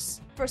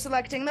 travelers, for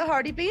selecting the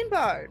Hardy Bean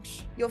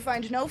Barge. You'll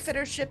find no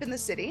fitter ship in the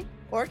city,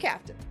 or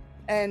captain.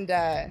 And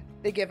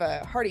they give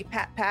a hearty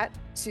pat-pat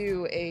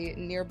to a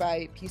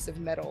nearby piece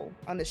of metal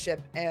on the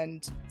ship,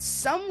 and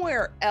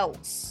somewhere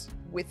else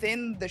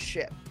within the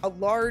ship, a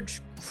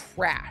large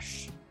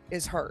crash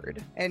is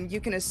heard, and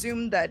you can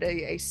assume that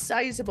a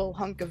sizable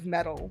hunk of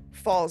metal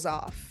falls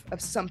off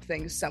of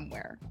something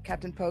somewhere.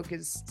 Captain Poke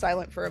is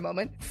silent for a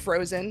moment,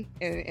 frozen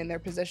in their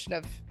position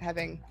of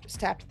having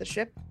just tapped the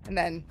ship, and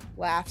then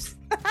laughs.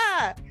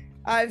 Ha!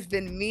 I've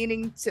been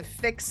meaning to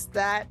fix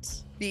that.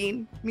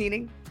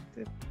 Meaning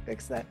to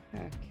fix that?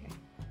 Okay.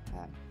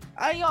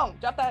 Young,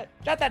 jot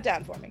that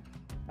down for me.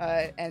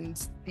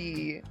 And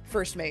the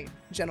first mate,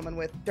 gentleman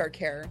with dark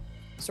hair,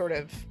 sort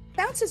of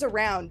bounces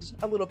around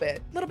a little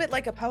bit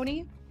like a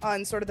pony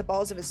on sort of the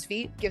balls of his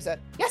feet, gives a,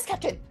 yes,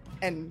 Captain!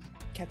 And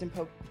Captain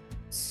Poke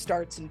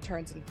starts and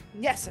turns and,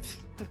 yes,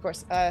 of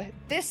course.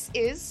 This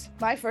is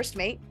my first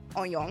mate,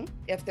 Onyong.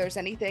 If there's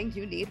anything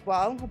you need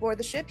while aboard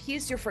the ship,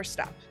 he's your first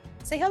stop.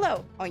 Say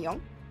hello,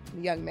 Onyong.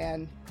 The young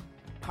man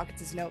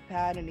pockets his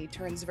notepad and he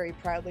turns very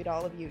proudly to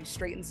all of you. He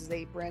straightens his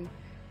apron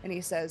and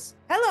he says,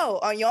 hello,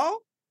 Onyong.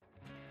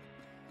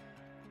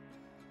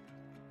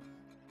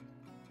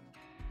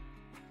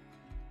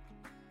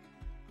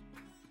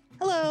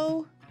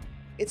 Hello.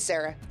 It's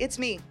Sarah. It's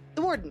me,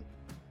 the Warden.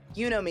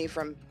 You know me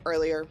from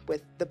earlier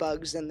with the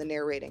bugs and the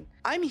narrating.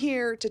 I'm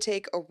here to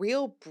take a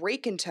real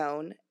break in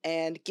tone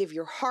and give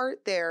your heart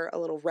there a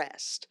little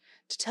rest,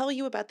 to tell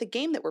you about the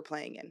game that we're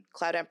playing in,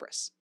 Cloud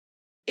Empress.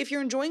 If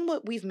you're enjoying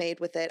what we've made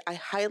with it, I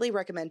highly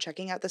recommend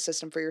checking out the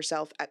system for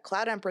yourself at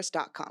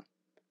cloudempress.com.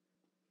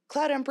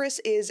 Cloud Empress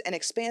is an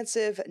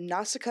expansive,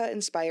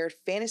 Nausicaa-inspired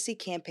fantasy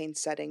campaign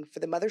setting for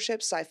the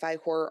Mothership sci-fi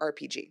horror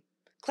RPG.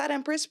 Cloud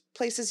Empress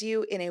places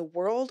you in a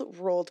world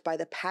ruled by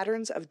the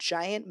patterns of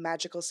giant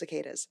magical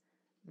cicadas.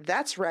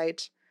 That's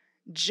right,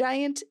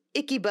 giant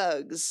icky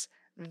bugs.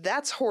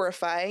 That's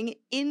horrifying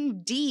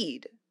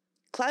indeed.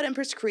 Cloud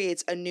Empress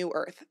creates a new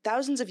Earth,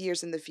 thousands of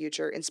years in the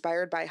future,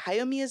 inspired by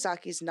Hayao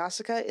Miyazaki's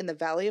Nausicaa in the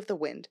Valley of the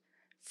Wind,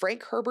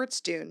 Frank Herbert's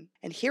Dune,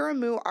 and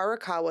Hiromu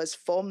Arakawa's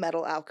Full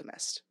Metal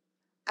Alchemist.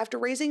 After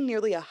raising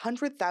nearly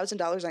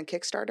 $100,000 on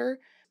Kickstarter,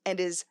 and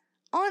is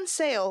on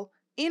sale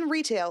in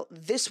retail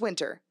this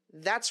winter.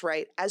 That's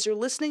right, as you're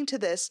listening to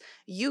this,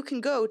 you can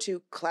go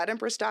to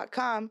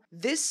cloudempress.com.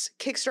 This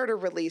Kickstarter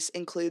release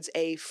includes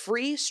a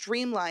free,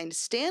 streamlined,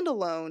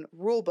 standalone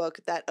rulebook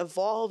that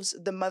evolves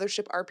the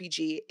Mothership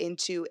RPG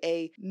into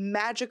a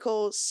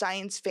magical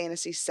science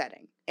fantasy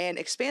setting. An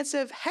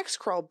expansive hex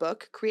crawl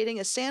book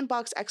creating a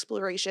sandbox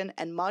exploration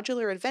and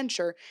modular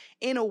adventure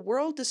in a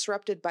world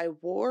disrupted by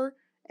war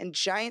and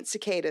giant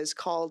cicadas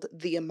called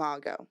the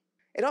Imago.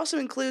 It also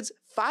includes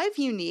 5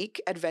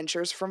 unique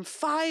adventures from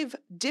 5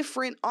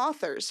 different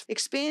authors,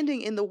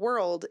 expanding in the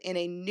world in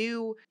a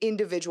new,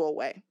 individual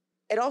way.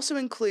 It also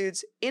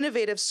includes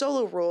innovative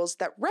solo rules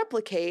that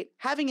replicate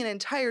having an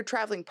entire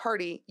traveling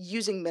party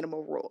using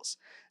minimal rules.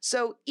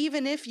 So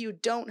even if you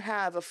don't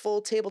have a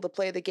full table to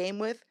play the game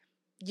with,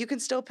 you can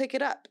still pick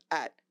it up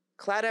at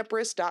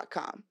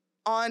cloudempress.com.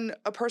 On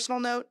a personal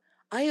note,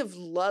 I have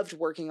loved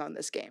working on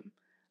this game.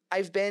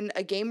 I've been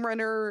a game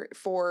runner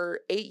for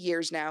 8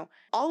 years now.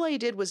 All I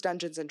did was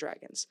Dungeons &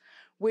 Dragons,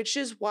 which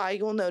is why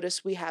you'll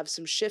notice we have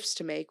some shifts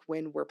to make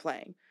when we're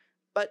playing.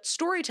 But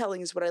storytelling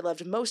is what I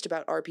loved most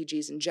about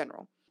RPGs in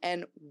general.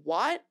 And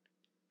Watt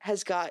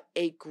has got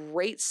a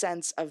great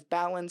sense of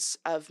balance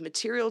of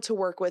material to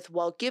work with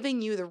while giving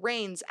you the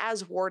reins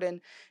as Warden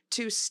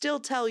to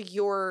still tell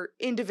your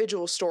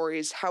individual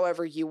stories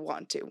however you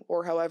want to,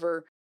 or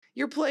however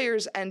your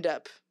players end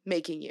up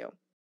making you.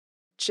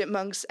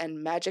 Chipmunks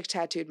and magic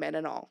tattooed men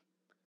and all.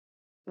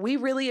 We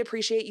really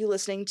appreciate you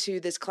listening to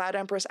this Cloud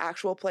Empress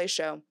actual play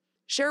show.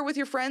 Share it with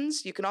your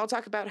friends. You can all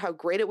talk about how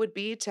great it would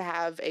be to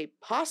have a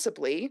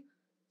possibly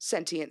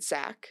sentient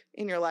sack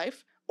in your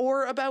life,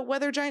 or about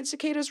whether giant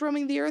cicadas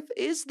roaming the earth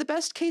is the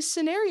best case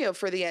scenario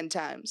for the end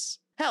times.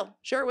 Hell,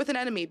 share it with an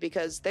enemy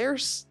because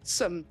there's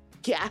some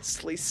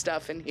ghastly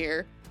stuff in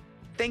here.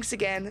 Thanks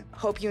again.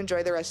 Hope you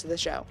enjoy the rest of the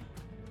show.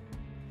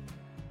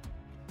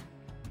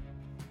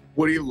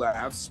 Woody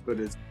laughs,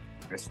 but it's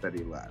nice that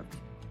he laughed.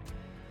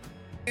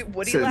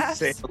 Woody Says,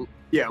 laughs?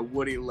 yeah,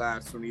 Woody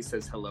laughs when he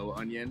says hello,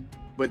 Onion,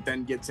 but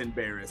then gets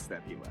embarrassed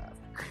that he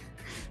laughed.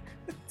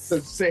 So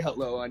say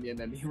hello, Onion,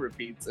 and he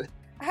repeats it.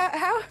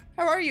 How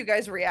are you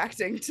guys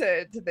reacting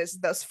to this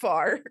thus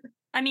far?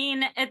 I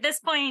mean, at this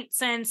point,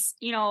 since,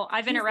 I've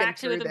You've been interacted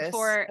through with him this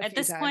before, a at few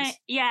this times. point,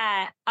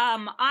 yeah,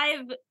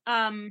 I've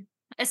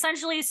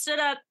essentially stood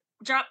up,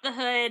 dropped the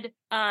hood,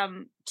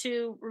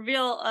 to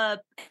reveal a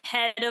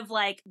head of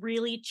like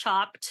really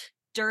chopped,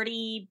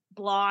 dirty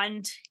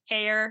blonde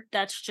hair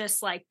that's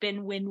just like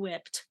been wind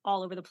whipped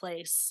all over the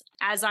place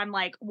as I'm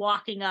like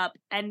walking up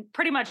and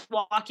pretty much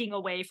walking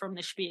away from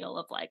the spiel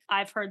of like,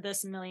 I've heard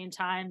this a million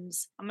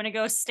times. I'm gonna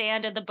go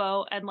stand at the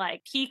boat and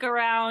like peek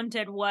around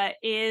at what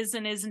is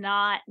and is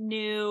not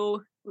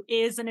new,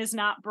 is and is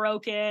not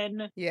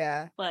broken.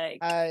 Yeah.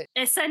 Like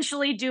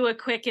essentially do a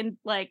quick and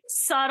like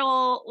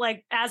subtle,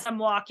 like as I'm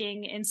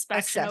walking,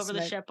 inspection over the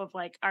Assessment. ship of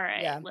like, all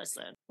right, Yeah.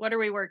 listen, what are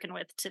we working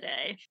with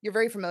today? You're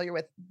very familiar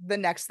with the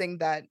next thing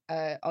that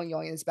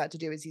Onyoin is about to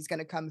do is he's going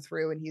to come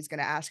through and he's going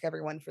to ask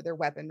everyone for their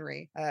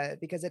weaponry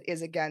because it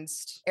is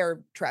against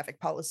air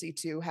traffic policy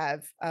to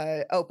have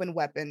open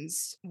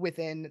weapons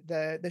within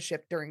the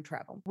ship during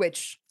travel,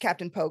 which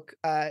Captain Poke,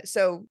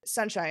 so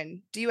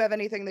Sunshine, do you have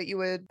anything that you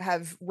would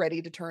have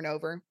ready to turn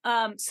over?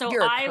 So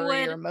You're a I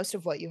courier. would, Most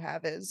of what you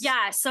have is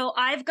yeah, so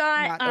I've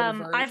got not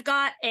overt. I've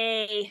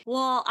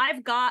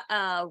got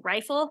a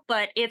rifle,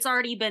 but it's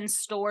already been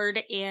stored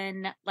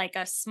in like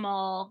a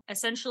small,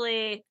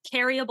 essentially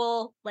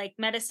carryable like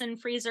medicine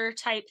freezer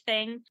type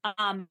thing.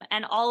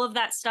 And all of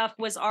that stuff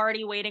was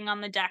already waiting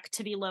on the deck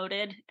to be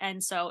loaded,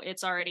 and so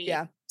it's already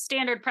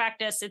standard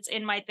practice. It's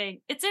in my thing.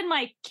 It's in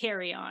my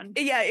carry-on.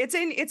 Yeah, it's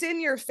in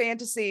your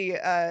fantasy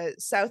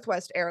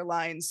Southwest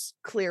Airlines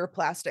clear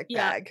plastic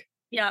bag.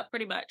 Yeah,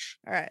 pretty much.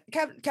 All right.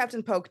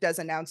 Captain Poke does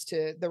announce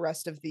to the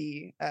rest of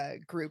the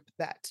group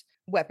that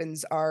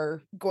weapons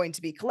are going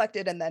to be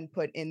collected and then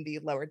put in the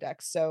lower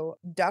decks. So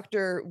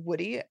Dr.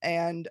 Woody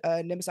and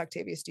Nimbus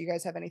Octavius, do you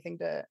guys have anything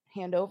to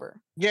hand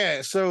over?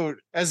 Yeah, so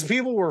as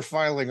people were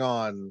filing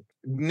on,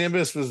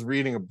 Nimbus was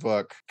reading a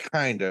book,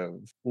 kind of.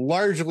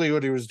 Largely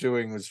what he was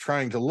doing was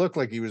trying to look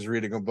like he was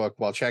reading a book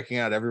while checking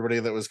out everybody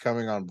that was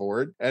coming on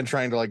board and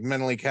trying to like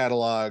mentally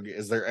catalog,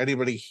 is there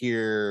anybody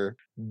here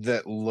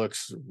that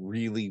looks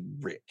really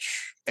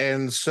rich?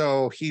 And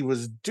so he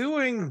was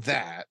doing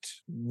that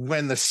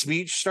when the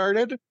speech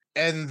started.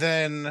 and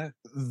then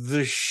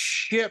the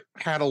ship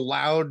had a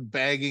loud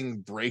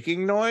banging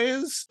breaking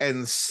noise,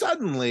 and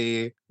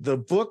suddenly the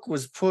book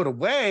was put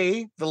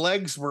away, the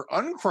legs were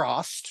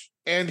uncrossed,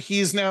 and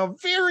he's now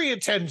very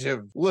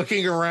attentive,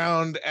 looking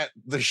around at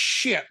the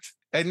ship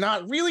and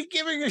not really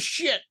giving a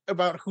shit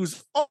about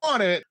who's on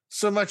it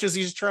so much as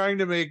he's trying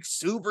to make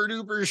super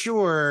duper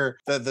sure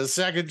that the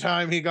second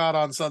time he got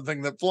on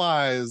something that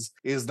flies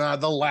is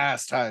not the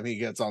last time he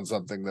gets on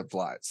something that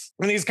flies.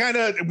 And he's kind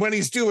of, when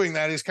he's doing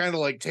that, he's kind of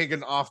like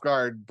taken off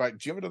guard by, do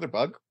you have another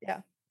bug?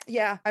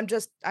 Yeah, I'm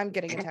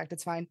getting attacked.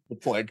 It's fine.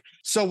 Like,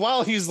 so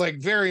while he's like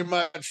very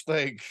much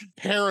like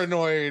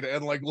paranoid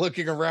and like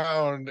looking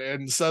around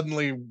and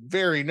suddenly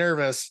very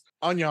nervous,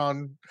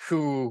 Onion,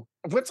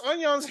 what's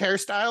Onion's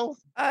hairstyle?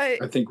 I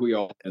think we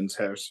all ends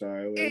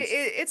hairstyle is.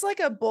 It's like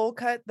a bowl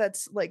cut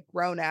that's like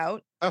grown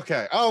out.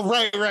 Okay. Oh,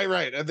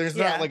 right. And there's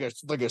Yeah. not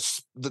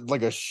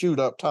like a shoot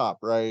up top,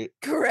 right?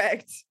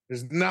 Correct.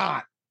 There's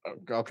not.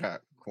 Okay.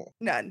 Cool.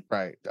 None.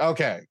 Right.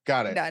 Okay.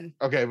 Got it. None.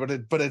 Okay,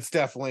 but it's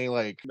definitely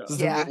like No.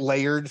 doesn't Yeah. it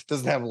layered?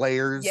 Doesn't it have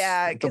layers?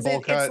 Yeah, with the because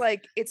bowl cut?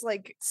 it's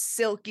like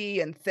silky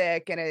and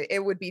thick, and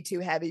it would be too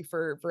heavy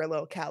for a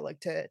little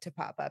cowlick to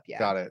pop up. Yeah.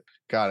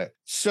 Got it.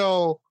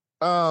 So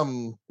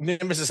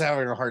Nimbus is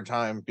having a hard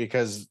time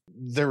because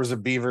there was a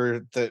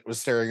beaver that was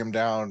staring him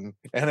down,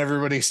 and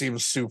everybody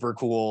seems super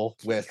cool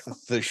with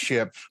the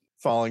ship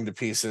falling to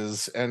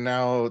pieces, and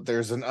now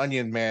there's an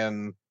onion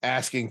man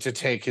asking to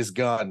take his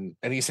gun,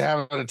 and he's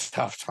having a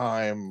tough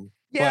time.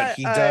 Yeah, But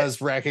he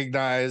does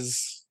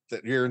recognize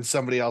that you're in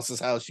somebody else's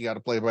house, you got to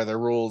play by their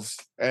rules.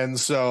 And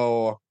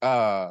so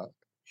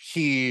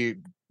he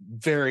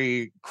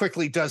very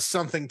quickly does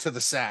something to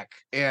the sack,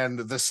 and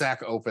the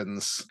sack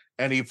opens,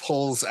 and he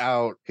pulls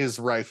out his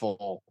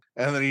rifle,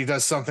 and then he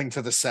does something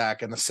to the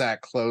sack, and the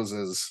sack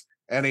closes.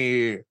 And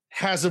he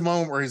has a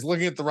moment where he's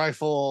looking at the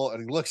rifle,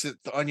 and he looks at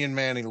the onion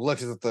man, and he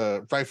looks at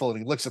the rifle, and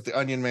he looks at the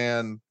onion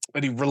man,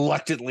 and he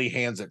reluctantly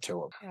hands it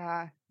to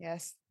him.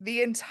 Yes.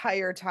 The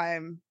entire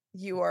time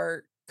you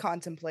are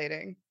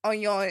contemplating,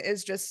 Onion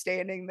is just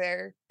standing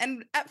there,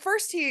 and at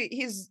first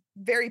he's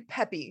very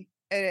peppy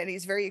and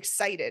he's very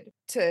excited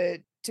to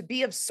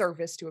be of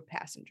service to a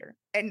passenger,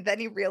 and then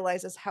he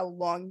realizes how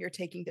long you're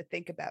taking to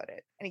think about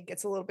it, and he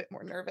gets a little bit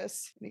more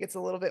nervous,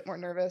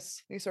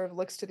 and he sort of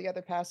looks to the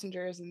other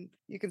passengers, and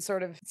you can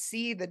sort of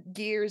see the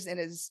gears in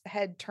his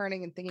head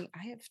turning and thinking,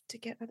 I have to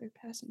get other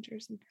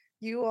passengers, and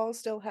you all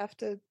still have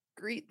to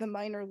greet the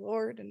minor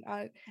lord,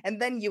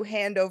 and then you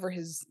hand over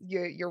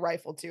your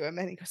rifle to him,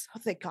 and he goes, oh,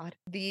 thank God.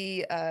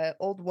 The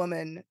old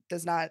woman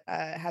does not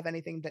have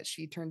anything that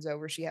she turns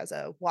over. She has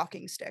a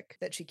walking stick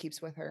that she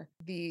keeps with her.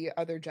 The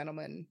other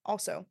gentleman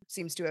also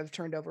seems to have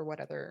turned over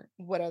whatever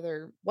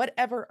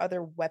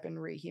other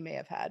weaponry he may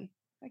have had.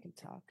 I can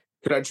talk.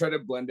 Could I try to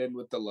blend in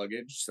with the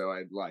luggage so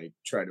I'd like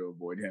try to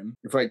avoid him?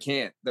 If I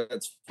can't,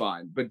 that's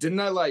fine. But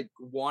didn't I like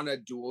want to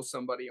duel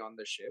somebody on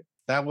the ship?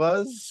 That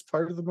was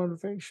part of the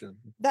motivation.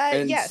 That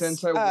And yes.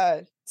 since so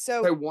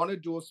If I want to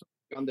duel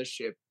somebody on the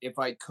ship, if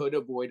I could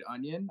avoid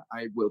Onion,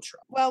 I will try.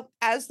 well,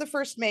 as the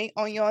first mate,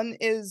 Onion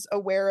is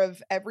aware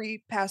of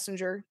every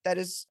passenger that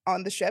is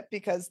on the ship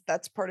because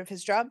that's part of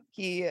his job.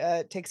 He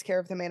takes care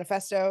of the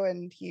manifesto,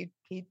 and he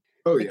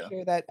Oh makes yeah.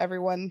 sure that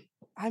everyone.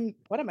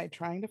 What am I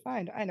trying to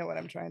find? I know what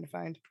I'm trying to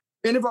find.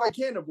 And if I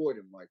can't avoid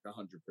him, like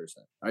 100%,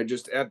 I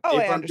just if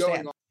I I'm understand.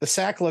 going on, The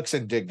sack looks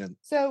indignant.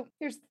 So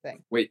here's the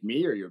thing. wait,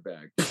 me or your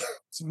bag?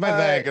 It's my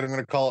bag, and I'm going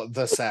to call it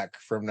the sack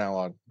from now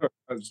on.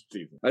 I was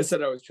teasing. I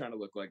said I was trying to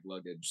look like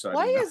luggage. So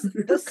Why I didn't is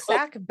know. the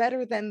sack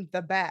better than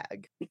the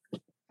bag?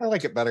 I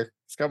like it better.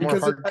 It's got more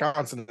Because hard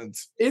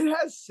consonants. It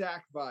has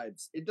sack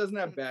vibes. It doesn't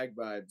have bag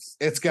vibes.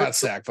 It's got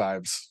sack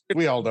vibes.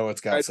 We all know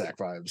it's got sack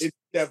vibes. It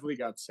definitely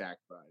got sack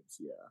vibes.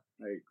 Yeah,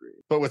 I agree.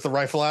 But with the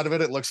rifle out of it,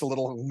 it looks a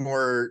little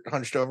more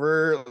hunched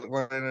over,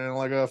 like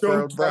a Don't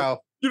furrowed talk- brow.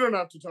 You don't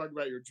have to talk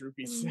about your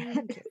droopy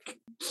sack.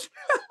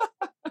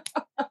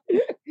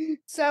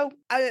 So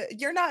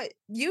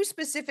you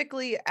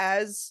specifically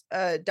as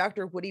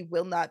Dr. Woody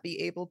will not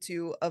be able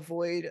to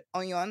avoid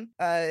Onion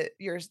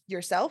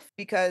yourself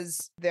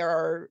because there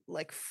are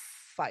like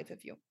 5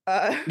 of you.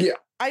 Yeah.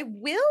 I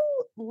will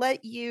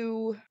let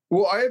you.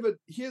 Well,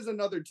 he has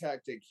another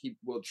tactic. He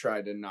will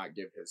try to not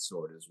give his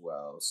sword as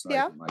well. So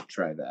Yeah. I can like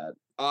try that.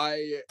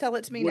 Tell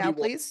it to me Woody now, wa-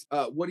 please.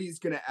 Woody's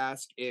gonna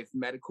ask if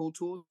medical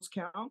tools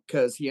count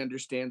because he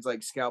understands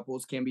like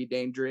scalpels can be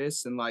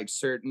dangerous and like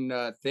certain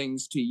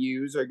things to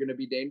use are gonna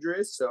be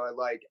dangerous. So I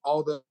like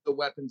all the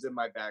weapons in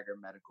my bag are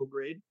medical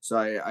grade. So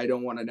I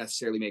don't want to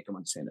necessarily make them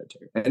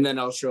unsanitary. And then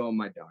I'll show him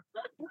my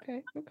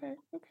doctor.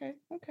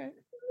 Okay.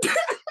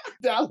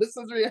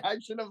 Dallas's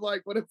reaction of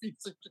like, what a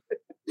piece of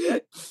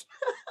shit.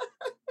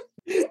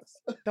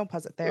 Don't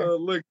pause it there.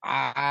 Look,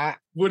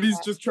 Woody's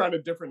just trying a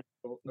different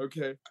angle.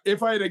 Okay.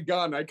 If I had a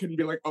gun, I couldn't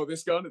be like, oh,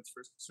 this gun, it's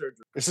for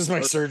surgery. This is my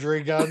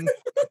surgery gun.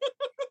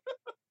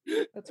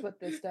 That's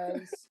what this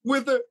does.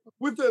 With a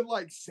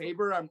like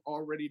saber, I'm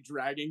already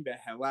dragging the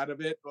hell out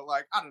of it. But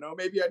like, I don't know,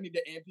 maybe I need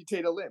to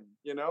amputate a limb,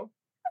 you know?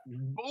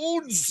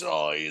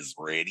 Bonesaw is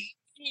ready.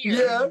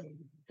 Yeah.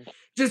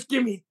 Just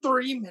give me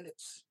 3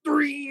 minutes.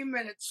 3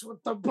 minutes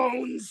with the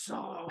bone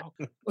saw.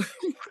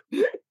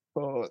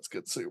 Oh, it's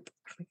good soup.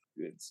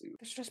 Good soup.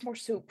 There's just more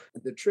soup.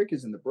 The trick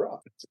is in the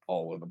broth. It's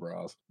all in the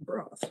broth.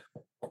 Broth.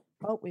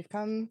 Oh, we've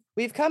come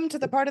to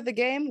the part of the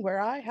game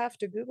where I have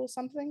to Google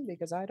something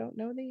because I don't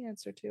know the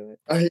answer to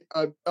it.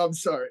 I'm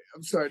sorry.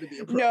 I'm sorry to be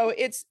a problem. No,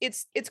 it's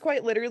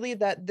quite literally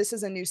that this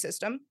is a new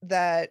system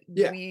that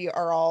Yeah. we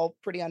are all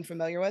pretty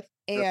unfamiliar with.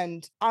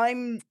 And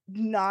I'm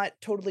not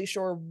totally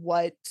sure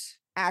what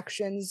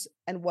actions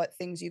and what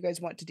things you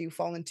guys want to do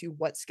fall into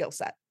what skill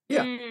set.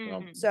 Yeah.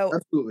 So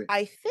Absolutely.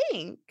 I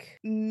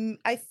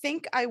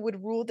think I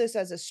would rule this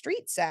as a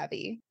street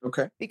savvy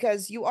Okay.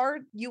 because you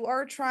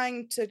are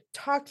trying to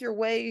talk your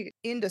way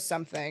into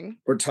something.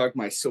 Or tuck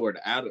my sword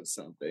out of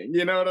something.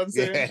 You know what I'm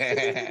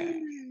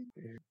saying?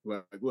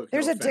 Well, look,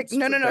 There's no a dick. offense,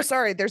 No, but that-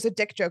 sorry. There's a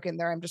dick joke in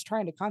there. I'm just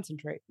trying to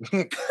concentrate.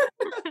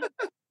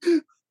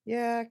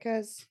 Yeah,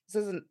 because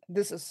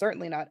this is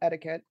certainly not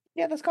etiquette.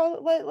 Yeah, let's call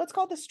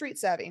it the street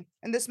savvy.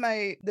 And this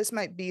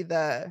might be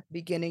the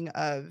beginning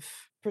of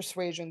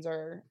persuasions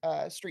or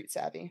street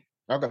savvy.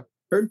 Okay.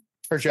 Heard.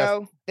 For Jeff.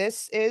 So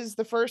this is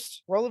the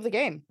first roll of the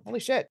game. Holy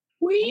shit.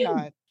 Whee! I'm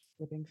not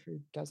flipping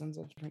through dozens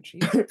of different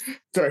sheets.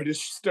 Sorry to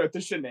start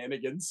the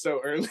shenanigans so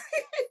early.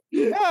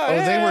 Oh,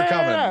 they were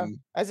coming.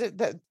 As it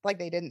that like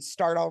they didn't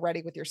start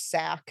already with your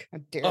sack. How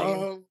dare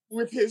you?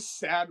 With his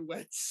sad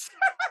wets.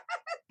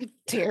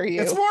 Dare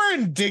you? It's more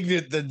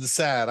indignant than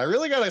sad. I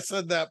really gotta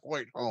send that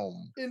point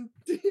home.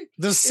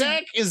 The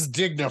sack is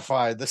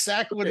dignified. The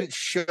sack wouldn't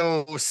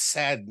show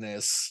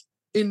sadness,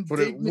 but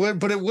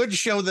it would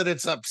show that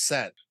it's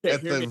upset Okay,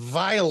 at hear the me.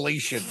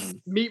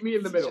 violation. Meet me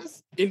in the middle.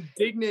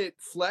 Indignant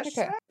flesh.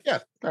 Okay. Yeah.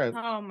 All right.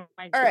 Oh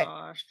my All right.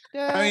 gosh.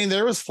 I mean,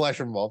 there was flesh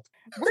involved.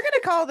 We're going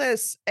to call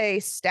this a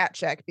stat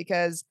check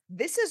because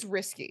this is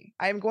risky.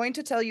 I'm going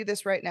to tell you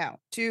this right now.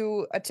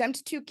 To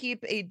attempt to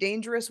keep a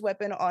dangerous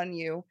weapon on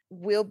you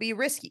will be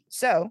risky.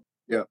 So,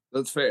 Yeah,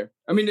 that's fair.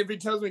 I mean, if he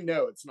tells me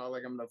no, it's not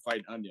like I'm gonna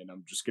fight Onion.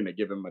 I'm just gonna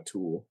give him a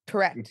tool.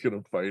 correct.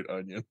 Gonna fight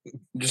Onion. I'm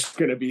just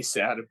gonna be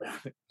sad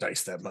about it.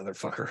 Dice that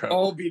motherfucker out.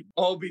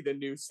 I'll be the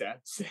new sad.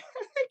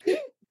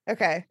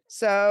 Okay.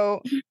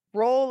 So,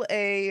 roll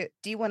a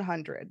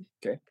D100.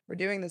 Okay. We're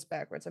doing this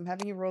backwards. I'm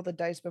having you roll the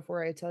dice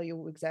before I tell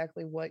you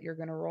exactly what you're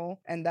going to roll.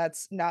 And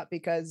that's not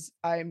because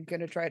I'm going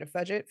to try to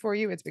fudge it for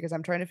you. It's because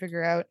I'm trying to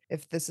figure out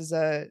if this is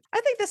I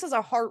think this is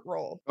a heart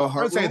roll. A I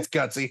heart would say roll? it's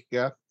gutsy.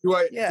 Yeah. Do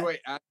I Yeah.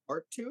 add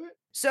heart to it?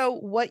 So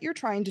what you're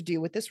trying to do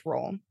with this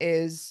roll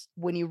is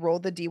when you roll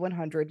the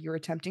D100, you're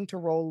attempting to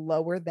roll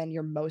lower than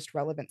your most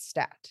relevant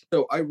stat.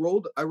 So I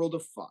rolled a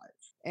 5.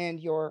 And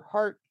your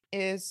heart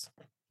is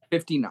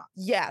 59.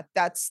 yeah,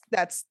 that's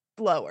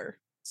lower.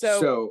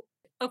 So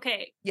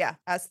Okay. yeah,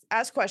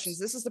 ask questions.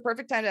 This is the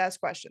perfect time to ask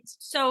questions.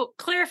 So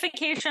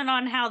clarification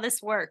on how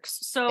this works.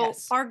 So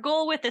Yes. our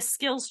goal with a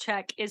skills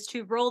check is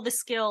to roll the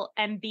skill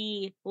and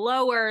be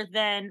lower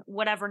than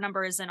whatever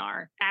number is in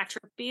our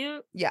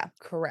attribute. Yeah,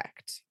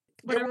 correct.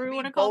 There Whatever will we be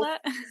want to call both-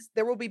 that.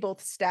 There will be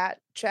both stat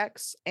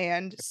checks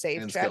and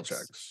save And checks. skill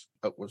checks.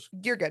 Oh, was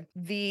You're good.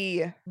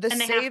 The And they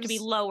saves, have to be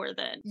lower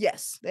than.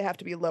 yes, they have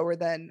to be lower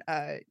than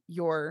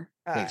your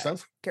makes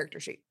sense. character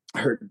sheet. I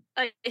heard.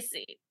 I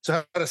see. So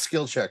how do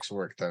skill checks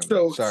work then?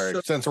 So- Sorry,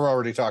 so- since we're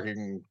already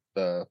talking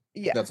the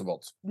Yeah. nuts and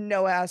bolts.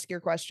 No, ask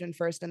your question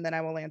first, and then I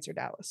will answer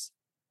Dallas.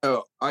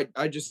 Oh, I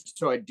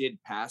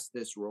did pass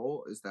this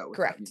roll. Is that what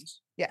Correct. that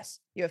means? Yes,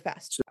 you have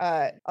passed.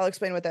 I'll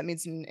explain what that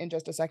means in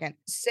just a second.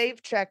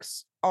 Save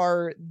checks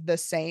are the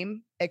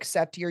same,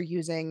 except you're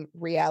using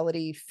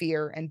reality,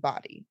 fear, and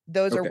body.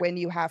 Those are Okay. when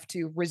you have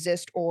to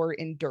resist or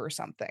endure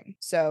something.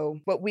 So,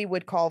 what we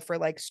would call for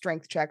like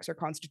strength checks or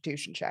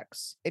constitution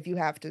checks, if you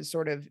have to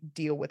sort of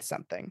deal with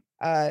something.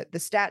 The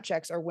stat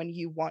checks are when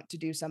you want to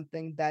do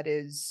something that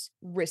is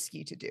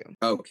risky to do.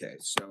 Okay,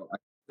 so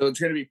it's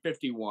gonna be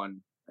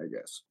 51, I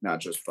guess, not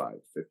just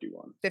 5.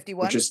 51,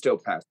 51. which is still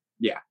past.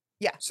 Yeah.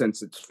 Yeah.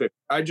 Since it's 50,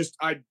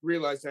 I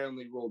realized I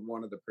only rolled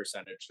one of the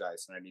percentage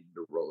dice, and I needed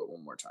to roll it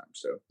one more time.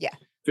 So Yeah.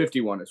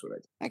 51 is what I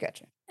did. I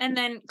got you. And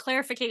then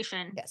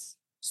clarification. Yes.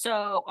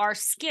 So our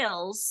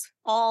skills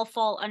all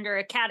fall under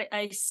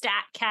a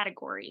stat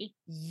category.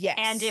 Yes.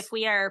 And if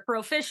we are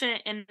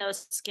proficient in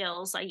those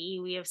skills, i.e.,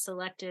 we have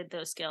selected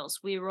those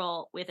skills, we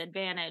roll with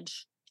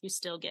advantage to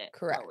still get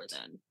lower Correct.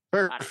 than.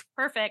 Perfect. Got it.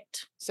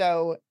 Perfect.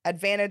 So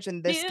advantage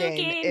in this New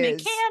game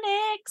is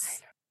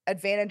mechanics.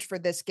 advantage for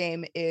this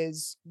game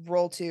is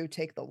roll 2,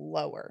 take the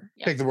lower.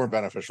 Yeah. Take the more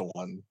beneficial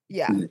one.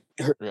 Yeah.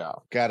 Yeah,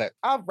 got it.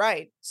 All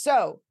right.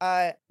 So,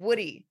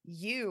 Woody,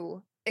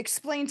 you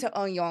explain to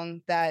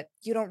Eun-Young that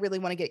you don't really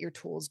want to get your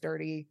tools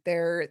dirty.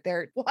 They're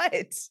what?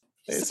 just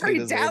Sorry,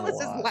 hate his name a Dallas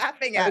is lot.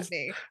 laughing I at just-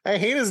 me. I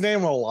hate his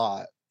name a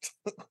lot.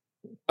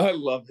 I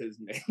love his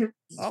name.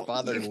 His Oh,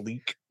 father you-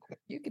 Leak.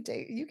 You could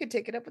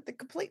take it up with the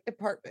complete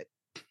department.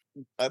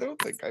 I don't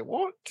think I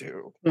want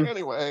to. Hmm.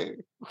 Anyway,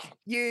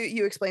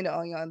 You explained to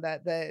Onion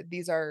that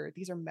these are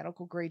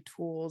medical grade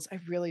tools. I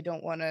really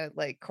don't want to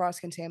like cross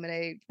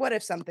contaminate. What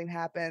if something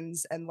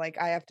happens and like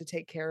I have to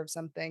take care of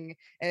something?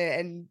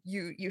 And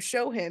you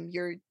show him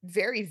you're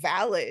very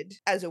valid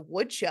as a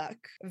woodchuck.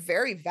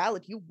 Very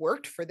valid. You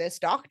worked for this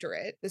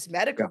doctorate, this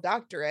medical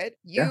doctorate.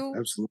 You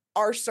Absolutely.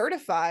 are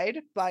certified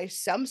by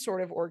some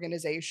sort of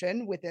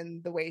organization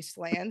within the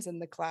wastelands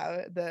and the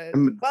cloud.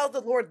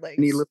 The Lord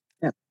Lakes.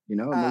 You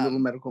know, I'm a little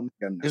medical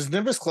man. is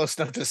Nimbus close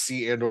enough to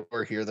see and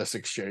or hear this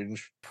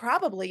exchange?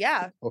 Probably,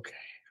 yeah. Okay.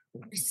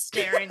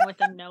 Staring with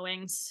the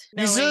knowings.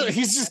 He's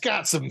just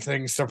got some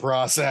things to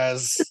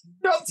process.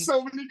 Got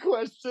so many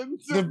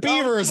questions. The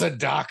beaver is a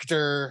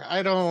doctor.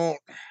 I don't.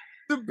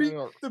 The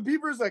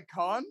beaver's a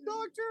con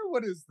doctor?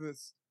 What is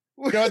this?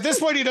 At this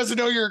point, he doesn't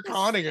know you're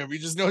conning him. He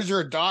just knows you're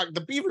a doc.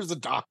 The beaver's a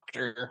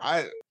doctor.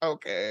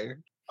 Okay.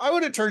 I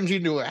would have turned you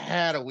into a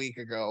hat a week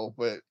ago,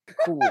 but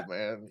cool,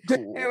 man.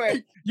 Cool.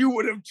 Anyway, You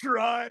would have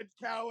tried,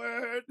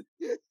 coward.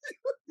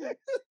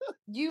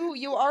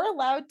 you are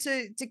allowed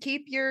to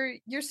keep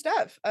your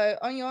stuff.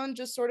 Onion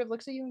just sort of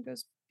looks at you and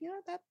goes, "Yeah,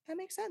 that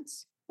makes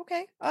sense.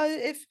 Okay.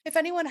 If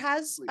anyone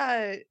has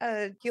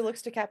he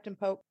looks to Captain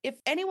Pope. If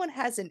anyone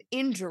has an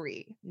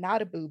injury,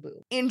 not a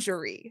boo-boo,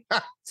 injury.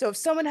 So if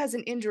someone has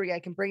an injury, I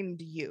can bring them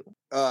to you.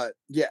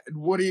 Yeah,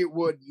 Woody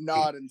would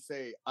nod and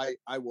say,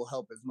 I will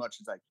help as much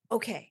as I can.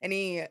 Okay." And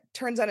he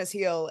turns on his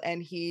heel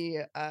and he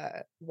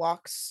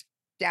walks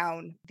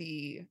down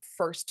the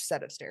first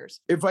set of stairs.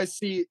 If I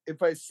see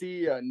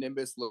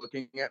Nimbus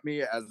looking at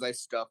me as I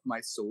stuff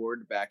my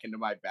sword back into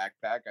my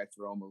backpack, I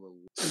throw him a little.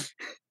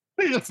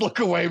 They just look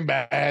away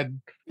mad.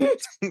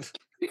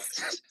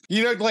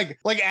 You know,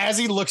 like as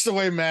he looks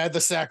away mad,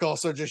 the sack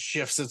also just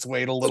shifts its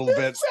weight a little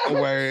bit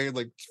away.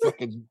 Like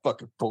fucking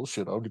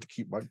bullshit. I'll get to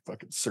keep my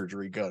fucking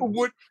surgery gun.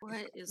 What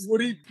is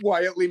Woody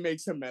quietly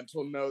makes a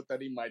mental note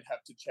that he might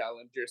have to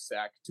challenge your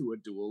sack to a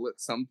duel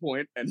at some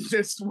point and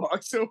just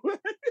walks away.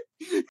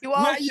 You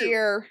all Not you.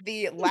 hear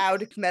the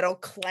loud metal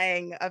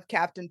clang of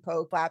Captain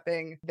Poe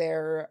clapping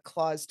their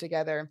claws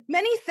together.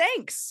 Many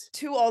thanks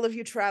to all of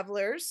you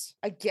travelers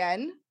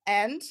again.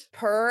 And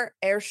per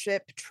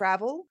airship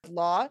travel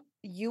law,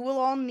 you will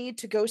all need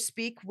to go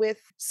speak with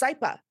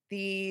Saipa.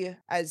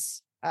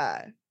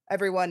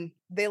 Everyone,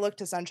 they look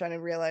to Sunshine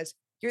and realize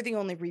you're the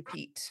only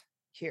repeat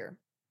here.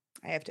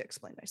 I have to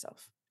explain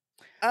myself.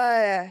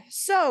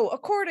 So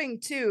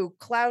according to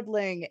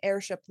Cloudling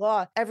airship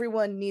law,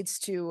 everyone needs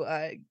to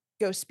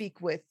go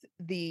speak with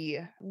the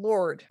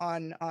Lord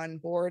on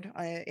board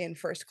in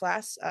first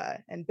class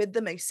and bid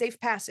them a safe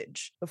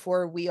passage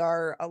before we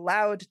are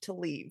allowed to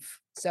leave.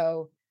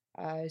 So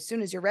as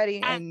soon as you're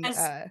ready and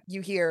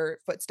you hear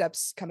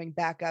footsteps coming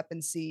back up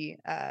and see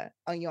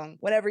Anyong.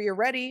 Whenever you're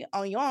ready,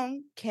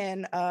 Anyong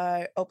can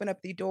open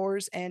up the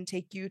doors and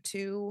take you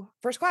to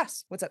first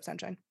class. What's up,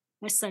 Sunshine?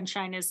 Miss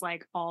Sunshine is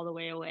like all the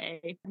way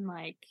away and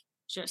like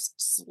just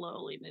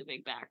slowly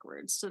moving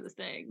backwards to the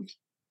thing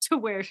to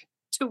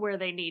where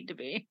they need to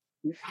be.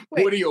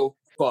 Wait. Woody will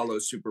follow,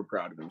 super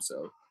proud of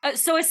himself.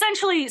 So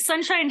essentially,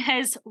 Sunshine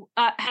has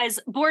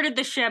boarded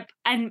the ship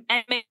and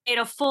made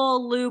a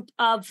full loop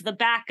of the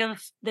back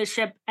of the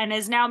ship and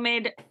has now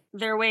made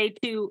their way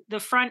to the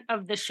front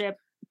of the ship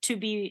to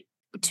be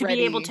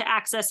able to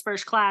access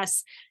first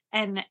class,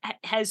 and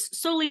has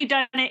solely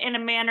done it in a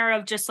manner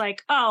of just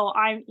like, oh,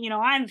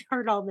 I've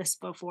heard all this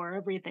before.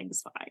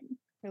 Everything's fine.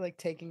 You're like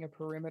taking a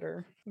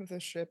perimeter of the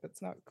ship.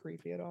 It's not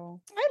creepy at all.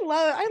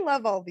 I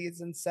love all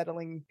these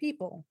unsettling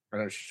people. I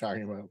know what you're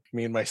talking about.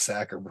 Me and my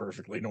sack are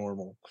perfectly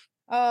normal.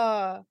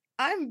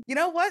 You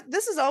know what?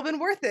 This has all been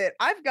worth it.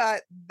 I've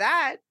got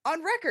that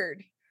on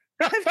record.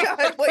 I've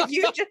got what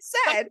you just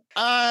said.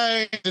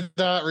 I did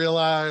not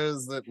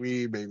realize that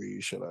we maybe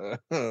should have.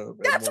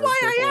 That's why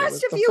I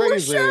asked if you were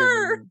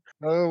sure.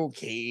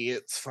 Okay,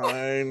 it's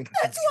fine.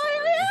 That's why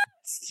I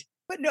asked.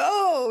 But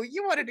no,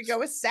 you wanted to go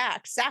with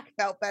Sack. Sack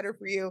felt better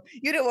for you.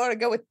 You didn't want to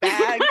go with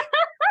Bag.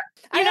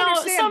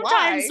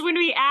 Sometimes when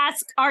we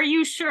ask, "Are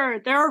you sure?"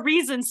 there are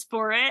reasons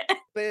for it.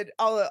 But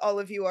all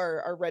of you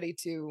are ready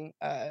to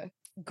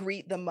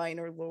greet the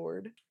minor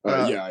lord.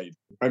 Yeah,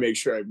 I make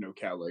sure I have no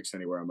cowlicks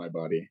anywhere on my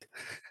body.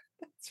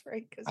 That's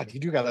right. Because You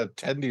do gotta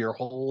tend to your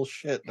whole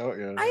shit, don't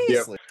you?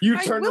 Yep. You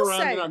I turn will around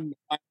say- and I'm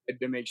nodding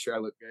to make sure I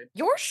look good.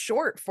 you're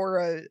short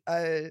for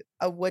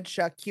a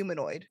woodchuck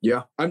humanoid.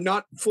 Yeah, I'm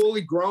not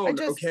fully grown.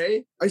 just-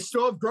 Okay, I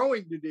still have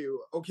growing to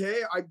do.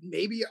 Okay, I'm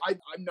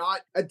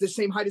not at the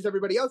same height as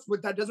everybody else,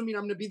 but that doesn't mean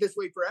I'm gonna be this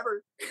way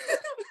forever.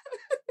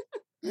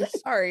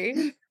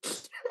 Sorry.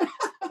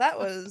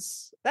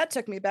 That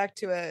took me back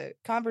to a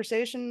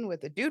conversation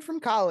with a dude from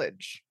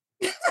college.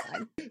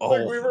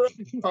 Like we were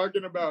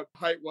talking about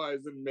height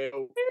wise and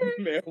male.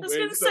 I was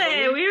gonna ways,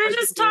 say so we were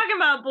just talking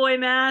about boy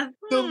math.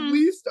 The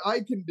least I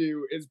can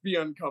do is be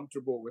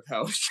uncomfortable with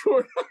how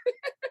short.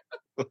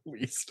 The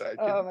least I can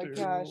Oh my do.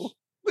 gosh.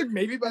 Look,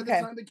 maybe by the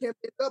Okay. time the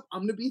campaign's up,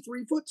 I'm gonna be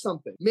 3 foot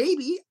something.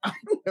 Maybe. I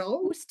don't know.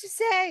 Who's to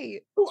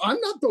say? Oh, I'm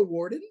not the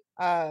warden.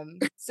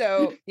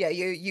 So yeah,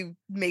 you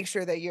make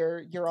sure that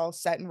you're all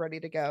set and ready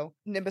to go.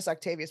 Nimbus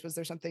Octavius, was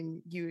there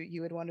something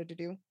you had wanted to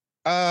do?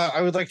 I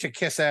would like to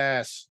kiss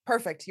ass.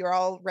 Perfect. You're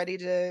all ready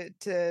to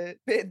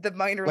the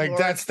minor Like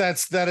lord.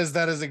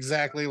 that is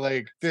exactly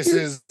like this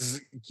is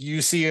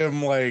you see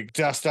him like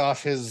dust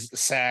off his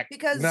sack,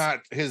 Because- not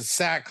his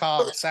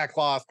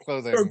sackcloth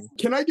clothing.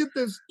 Can I get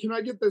this? Can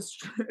I get this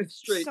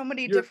straight? so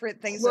many You're different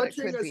things that it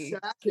Clutching could a be.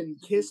 sack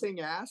and kissing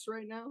ass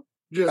right now.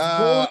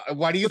 Just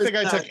Why do you think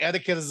I took sack.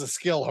 etiquette as a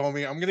skill,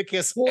 homie? I'm gonna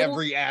kiss Hold-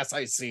 every ass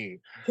I see.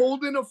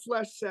 holding a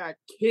flesh sack,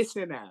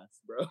 kissing ass,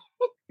 bro.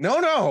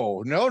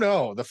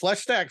 No. The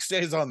flesh stack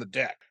stays on the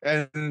deck.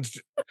 And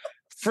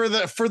for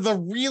the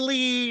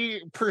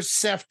really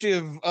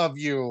perceptive of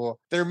you,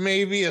 there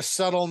may be a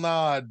subtle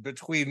nod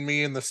between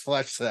me and this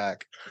flesh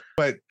sack.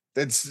 But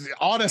it's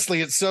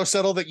honestly so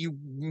subtle that you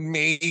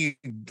may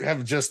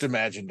have just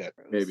imagined it.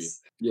 Maybe.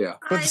 Yeah.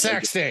 But the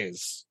sack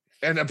stays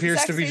and appears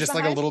sack to be stays just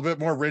like a behind? little bit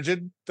more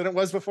rigid than it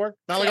was before.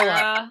 Not like a lot,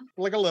 Yeah.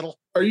 like a little.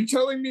 Are you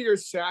telling me your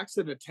sack's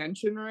at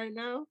attention right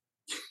now?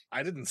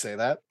 I didn't say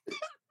that.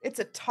 It's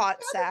a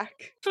taut sack.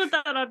 Put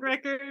that on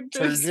record.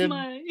 There's Turgid.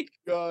 my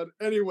God.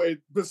 Anyway,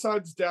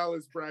 besides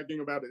Dallas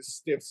bragging about his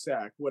stiff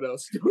sack, what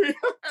else do we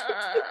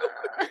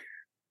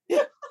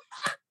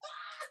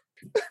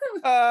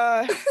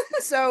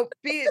So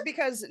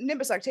because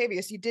Nimbus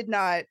Octavius, you did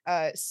not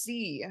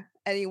see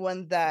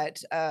anyone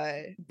that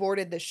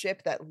boarded the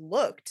ship that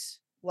looked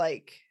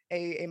like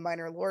a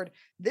minor lord.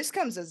 This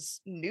comes as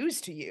news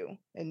to you,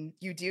 and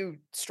you do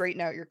straighten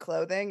out your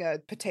clothing,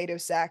 potato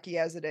sacky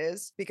as it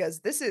is, because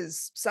this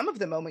is some of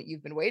the moment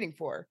you've been waiting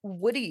for.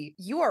 Woody,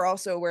 you are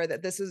also aware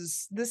that this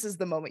is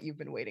the moment you've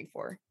been waiting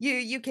for.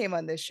 You came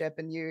on this ship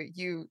and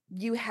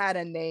you had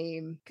a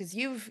name because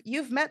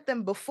you've met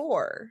them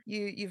before.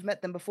 You've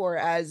met them before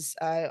as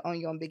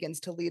Onyon begins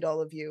to lead all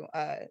of you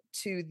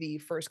to the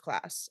first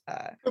class.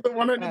 The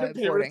one I need to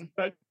pay boarding.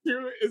 respect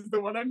to is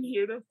the one I'm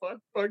here to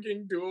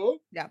fucking duel.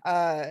 Yeah.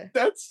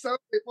 That's so.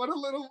 What a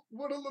little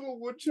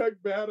woodchuck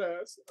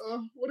badass.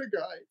 Oh, what a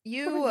guy.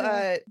 You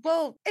guy.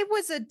 well, it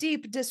was a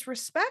deep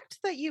disrespect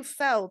that you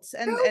felt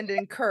and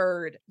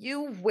incurred.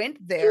 You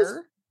went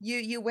there.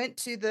 You went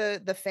to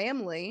the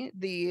family,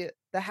 the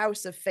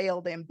house of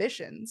failed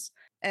ambitions.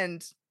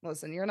 And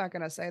listen, you're not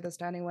gonna say this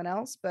to anyone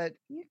else, but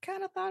you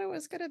kind of thought it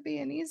was gonna be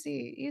an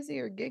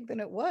easier gig than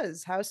it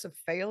was. House of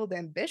failed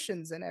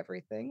ambitions and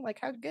everything. Like,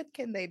 how good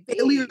can they be?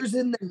 Failures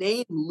in the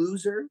name,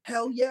 loser.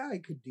 Hell yeah, I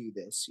could do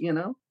this, you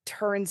know?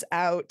 Turns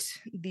out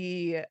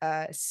the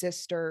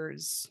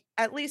sisters,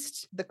 at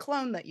least the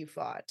clone that you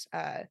fought,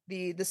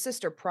 the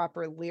sister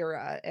proper,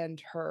 Lyra, and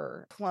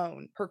her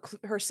clone,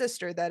 her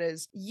sister that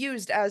is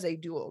used as a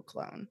dual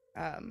clone,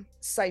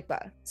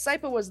 Saipa.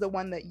 Saipa was the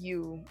one that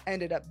you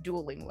ended up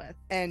dueling with,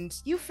 and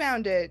you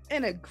found it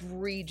an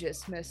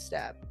egregious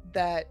misstep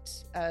that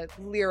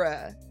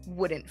Lyra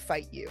wouldn't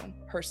fight you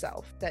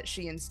herself, that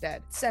she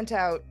instead sent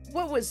out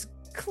what was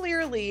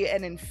clearly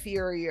an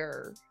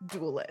inferior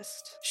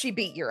duelist. She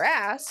beat your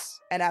ass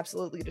and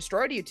absolutely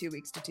destroyed you 2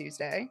 weeks to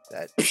Tuesday.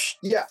 But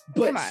Yeah,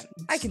 but Come on,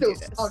 I can still do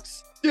this.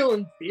 sucks. Still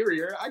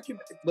inferior. I can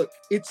look.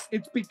 It's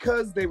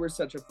because they were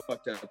such a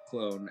fucked up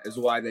clone is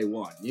why they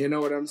won. You know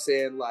what I'm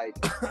saying? Like,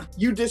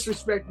 you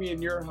disrespect me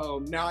in your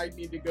home. Now I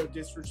need to go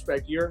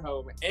disrespect your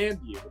home and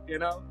you. You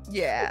know?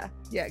 yeah,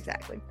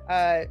 exactly.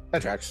 That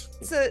tracks.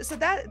 So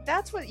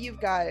that's what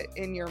you've got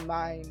in your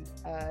mind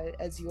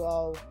as you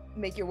all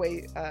make your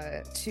way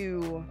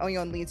to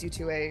Onyon leads you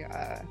to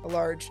a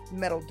large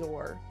metal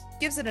door,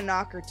 gives it a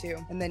knock or two,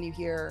 and then you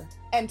hear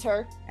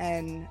enter,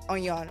 and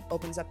Onyon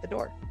opens up the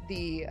door.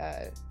 The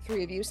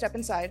three of you step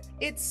inside.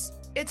 It's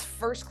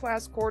first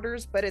class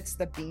quarters, but it's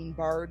the bean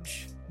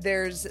barge.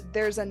 There's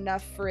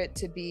enough for it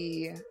to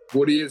be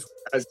Woody is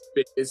as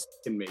big as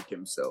he can make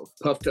himself.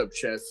 Puffed up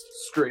chest,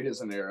 straight as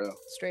an arrow.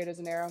 straight as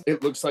an arrow.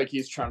 It looks like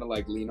he's trying to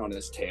like lean on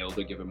his tail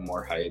to give him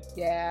more height.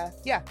 Yeah.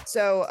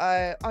 So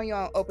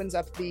Onyon opens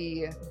up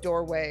the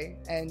doorway,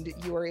 and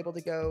you are able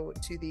to go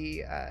to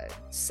the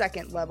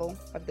second level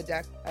of the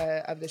deck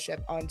of the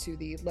ship onto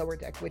the lower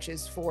deck, which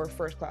is for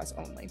first class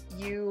only.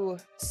 You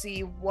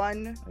see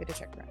one. I need to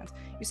check pronouns.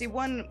 You see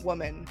one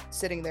woman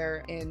sitting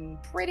there in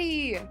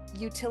pretty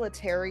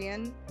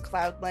utilitarian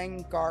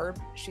Cloudlang garb.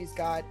 She's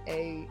got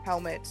a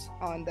helmet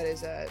on that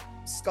is a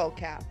skull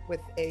cap with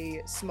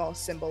a small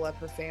symbol of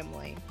her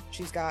family.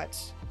 She's got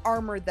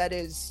armor that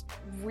is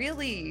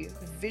really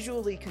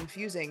visually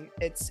confusing.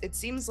 It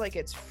seems like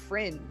it's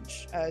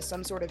fringe,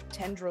 some sort of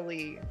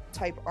tendrily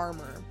type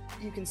armor.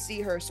 You can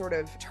see her sort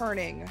of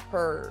turning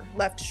her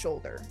left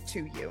shoulder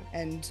to you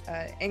and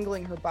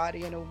angling her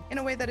body in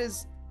a way that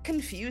is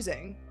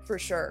confusing. for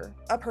sure.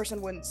 A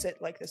person wouldn't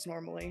sit like this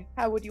normally.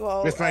 How would you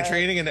all? With my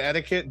training in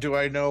etiquette, do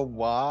I know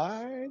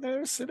why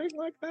they're sitting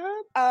like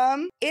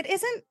that? It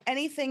isn't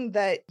anything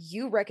that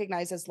you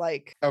recognize as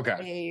like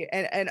Okay.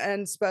 an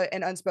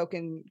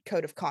unspoken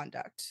code of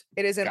conduct.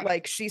 It isn't Got it.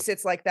 like she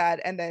sits like that,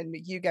 and then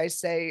you guys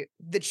say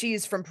the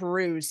cheese from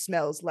Peru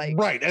smells like.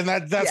 Right, and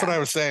that's what Yeah. I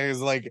was saying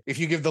is like, if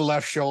you give the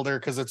left shoulder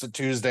because it's a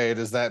Tuesday,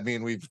 does that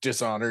mean we've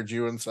dishonored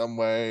you in some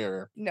way,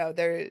 or? No,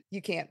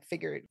 you can't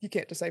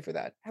decipher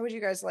that. How would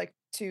you guys like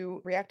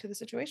to react to the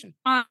situation?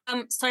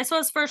 So I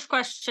suppose first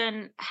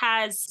question: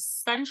 has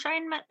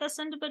Sunshine met this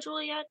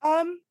individual yet?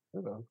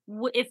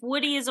 If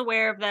Woody is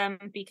aware of them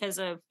because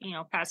of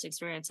past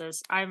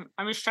experiences, I'm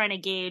just trying to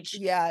gauge.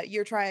 Yeah,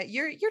 you're trying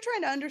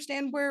to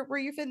understand where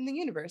you fit in the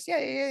universe.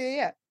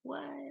 Yeah.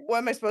 What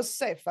am I supposed to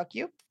say? Fuck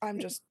you. I'm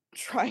just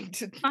trying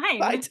to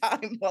buy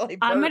time while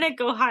I'm gonna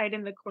go hide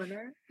in the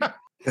corner.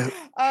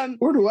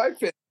 Where do I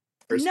fit?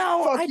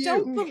 No, Fuck I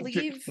don't you.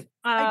 believe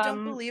I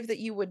don't believe that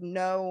you would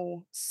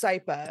know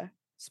Saipa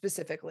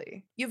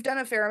specifically. You've done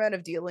a fair amount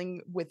of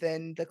dealing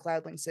within the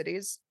Cloudling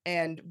cities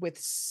and with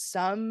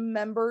some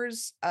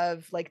members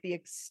of like the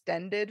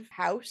extended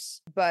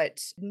house,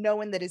 but no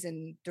one that is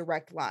in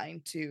direct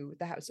line to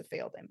the House of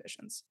Failed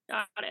Ambitions.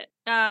 Got it.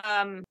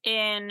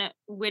 In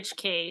which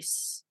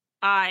case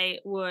I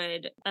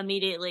would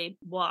immediately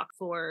walk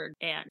forward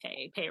and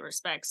pay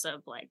respects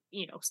of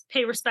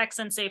pay respects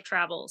and safe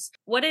travels.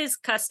 What is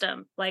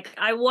custom? Like,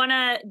 I want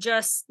to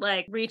just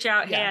reach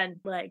out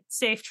hand,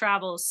 safe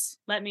travels.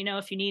 Let me know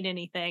if you need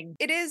anything.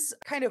 It is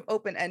kind of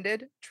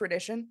open-ended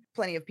tradition.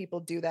 Plenty of people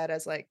do that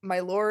as my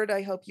lord,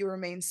 I hope you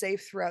remain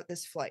safe throughout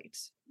this flight.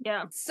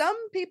 Yeah.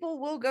 Some people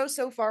will go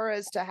so far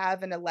as to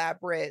have an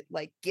elaborate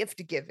gift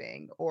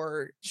giving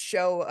or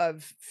show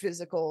of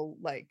physical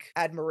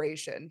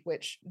admiration,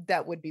 which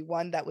that would be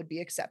one that would be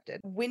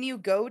accepted. When you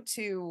go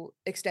to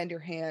extend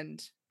your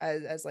hand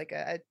as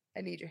I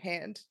need your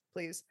hand,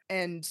 please.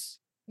 And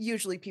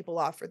usually people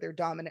offer their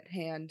dominant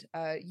hand.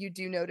 You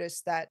do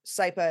notice that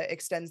Saipa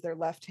extends their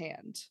left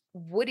hand.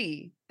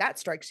 Woody, that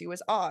strikes you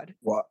as odd.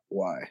 What?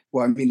 Why?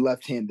 Well, I mean,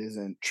 left hand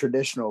isn't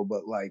traditional,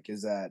 but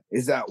is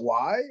that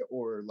why,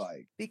 or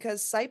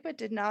because Saipa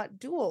did not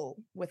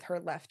duel with her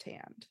left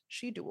hand.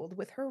 She dueled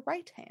with her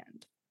right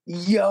hand.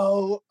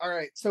 Yo, all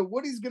right. So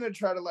Woody's gonna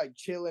try to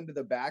chill into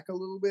the back a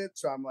little bit.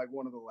 So I'm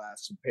one of the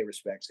last to pay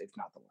respects, if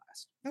not the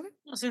last. Okay.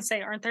 I was gonna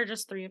say, aren't there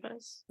just 3 of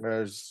us?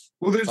 There's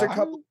a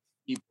couple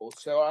people,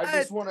 so I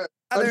just want to.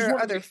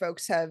 Other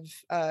folks have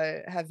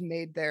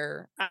made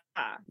their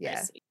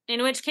yeah.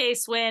 In which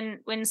case, when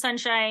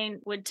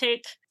Sunshine would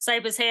take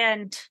Saipa's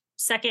hand,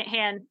 second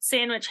hand,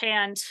 sandwich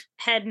hand,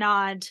 head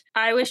nod.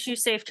 I wish you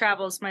safe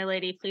travels, my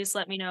lady. Please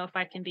let me know if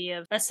I can be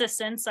of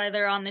assistance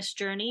either on this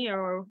journey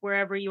or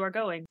wherever you are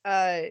going.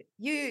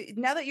 You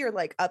now that you're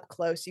up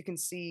close, you can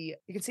see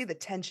the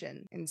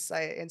tension in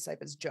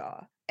Saipa's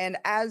jaw. And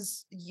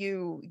as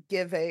you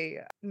give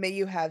may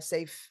you have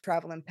safe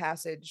travel and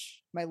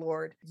passage, my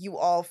lord, you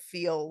all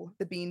feel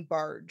the bean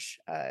barge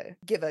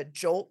give a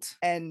jolt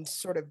and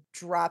sort of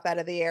drop out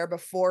of the air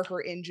before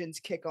her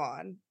engines kick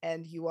on,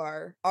 and you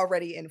are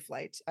already in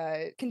flight.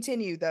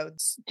 Continue though.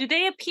 Do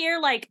they appear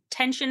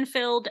tension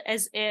filled,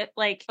 as if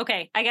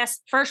okay, I guess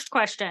first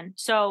question.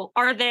 So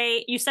are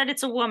they, you said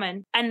it's a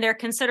woman and they're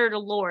considered a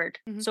lord.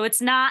 Mm-hmm. So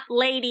it's not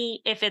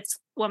lady if it's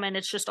woman,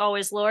 it's just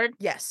always lord?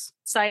 Yes.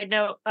 Side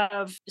note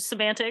of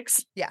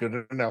semantics. Yeah.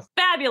 Good to know.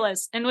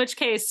 Fabulous. In which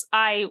case,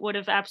 I would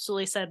have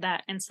absolutely said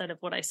that instead of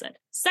what I said.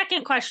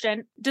 Second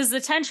question, does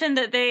the tension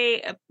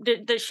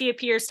that she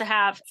appears to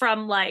have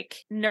from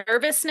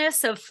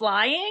nervousness of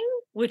flying,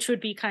 which would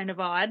be kind of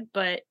odd,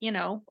 but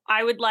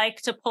I would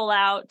like to pull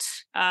out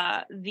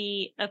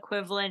the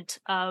equivalent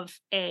of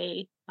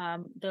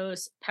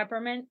those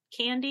peppermint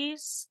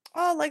candies.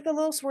 Oh, like the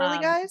little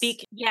swirly guys?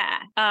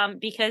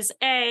 Because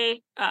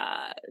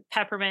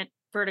peppermint,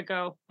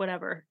 vertigo,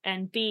 whatever,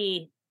 and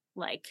B,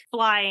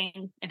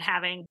 flying and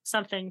having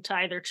something to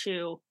either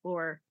chew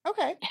or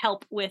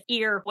help with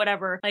ear,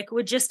 whatever,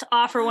 would just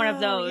offer one of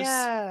those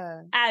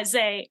as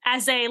a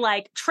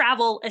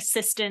travel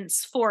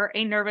assistance for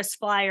a nervous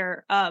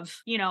flyer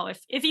of,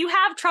 if you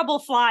have trouble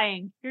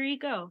flying, here you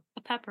go,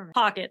 a peppermint,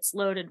 pockets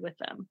loaded with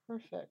them.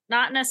 Perfect.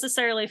 Not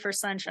necessarily for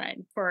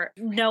Sunshine, for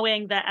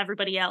knowing that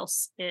everybody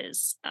else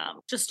is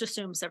just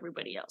assumes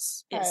everybody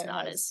else is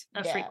not as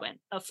frequent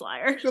a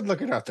flyer. Good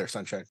looking out there,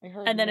 Sunshine.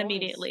 And then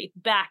immediately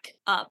back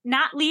up,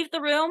 not leave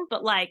the room,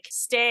 but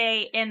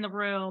stay in the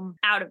room,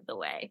 out of the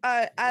way.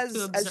 As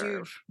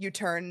you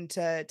turn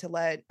to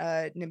let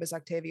Nimbus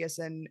Octavius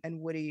and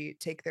Woody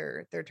take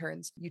their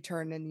turns, you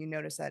turn and you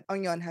notice that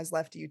Onion has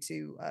left you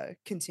to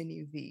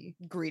continue the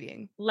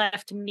greeting.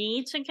 Left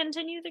me to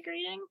continue the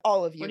greeting?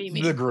 All of you. What do you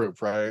mean? The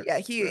group, right? Yeah,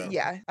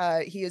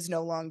 he is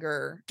no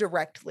longer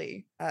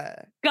directly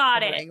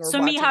Got hovering it. or So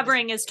me watching the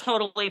hovering is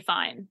totally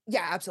fine.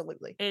 Yeah,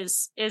 absolutely.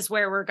 Is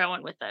where we're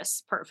going with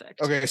this.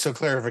 Perfect. Okay, so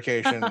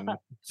clarification.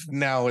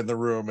 Now in the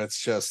room,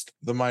 it's just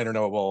the minor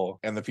noble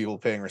and the people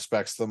paying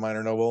respects to the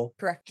minor noble.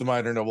 Correct. The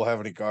minor noble have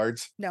any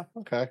guards? No.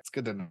 Okay, it's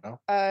good to know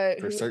for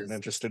Who certain is-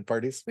 interested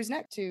parties. who's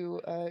next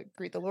to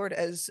greet the Lord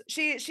as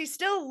she's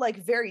still like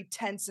very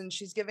tense and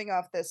she's giving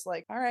off this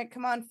like, all right,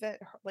 come on,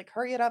 like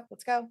hurry it up,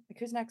 let's go. Like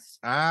who's next?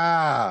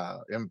 Ah,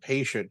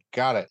 impatient.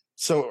 Got it.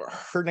 So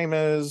her name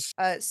is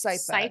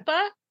Saipa.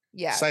 Saipa?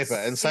 Yeah.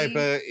 Saipa, and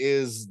Saipa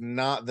is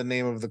not the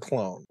name of the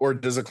clone. Or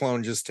does a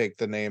clone just take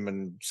the name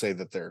and say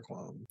that they're a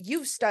clone?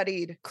 You've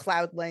studied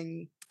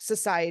Cloudling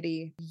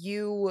society.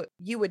 You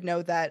would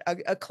know that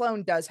a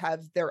clone does have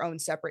their own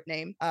separate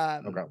name.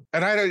 Okay.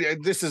 And I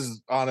don't, this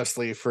is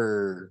honestly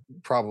for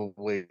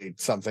probably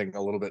something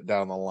a little bit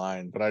down the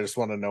line, but I just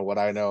want to know what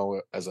I know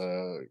as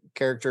a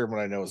character and what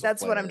I know as a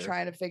That's what I'm player.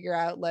 trying to figure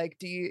out. Like,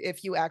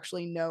 if you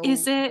actually know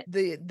Is it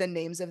the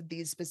names of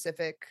these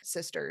specific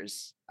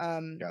sisters?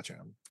 Gotcha.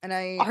 And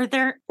are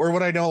there Or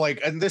what I know,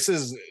 like, and this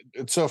is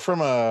so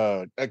from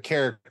a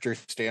character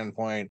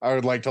standpoint, I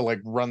would like to like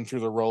run through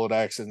the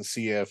Rolodex and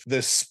see if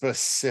this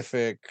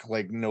specific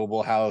like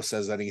noble house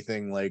has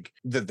anything like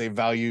that they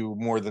value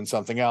more than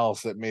something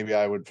else that maybe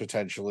I would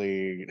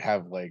potentially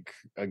have like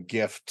a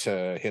gift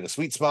to hit a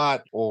sweet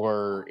spot,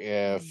 or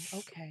if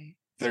okay.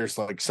 there's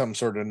like some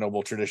sort of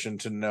noble tradition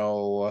to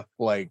know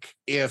like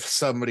if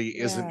somebody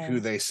isn't Yeah. who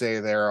they say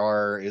they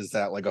are, is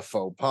that like a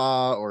faux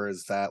pas or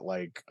is that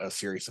like a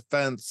serious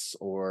offense?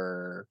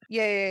 Or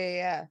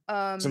Yeah.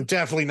 so I'm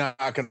definitely not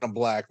going to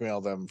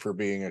blackmail them for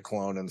being a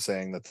clone and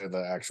saying that they're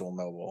the actual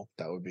noble.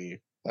 That would be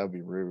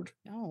rude.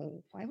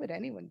 No, why would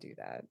anyone do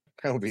that?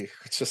 That would be,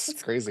 it's just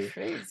That's crazy.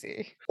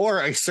 Crazy.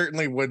 Or I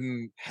certainly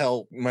wouldn't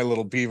help my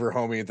little beaver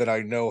homie that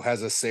I know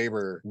has a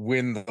saber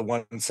win the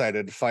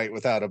one-sided fight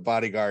without a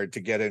bodyguard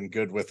to get in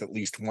good with at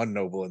least one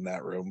noble in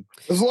that room.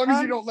 As long as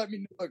you Um, don't let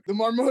me look, the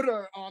Marmota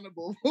are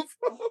honorable.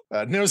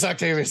 Nils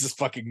Octavius is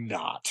fucking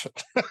not.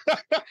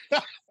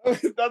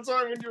 That's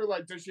why when you were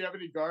like, "Does she have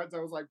any guards?" I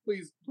was like,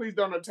 "Please, please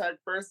don't attack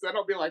first." Then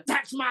I'll be like,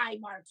 "That's my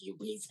mark, you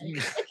piece."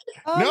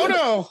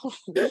 No.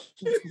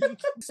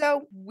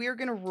 So we're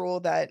gonna rule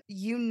that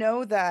you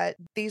know that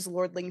these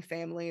lordling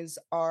families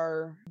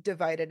are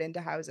divided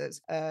into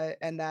houses,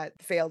 and that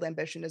failed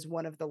ambition is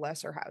one of the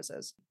lesser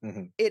houses.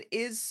 Mhm. It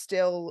is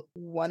still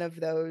one of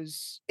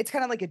those. It's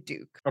kind of like a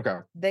duke. Okay.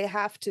 They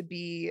have to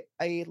be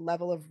a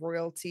level of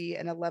royalty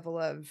and a level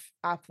of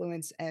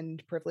affluence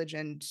and privilege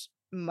and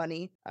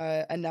money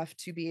enough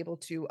to be able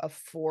to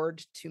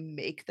afford to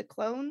make the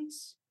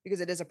clones, because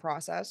it is a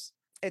process.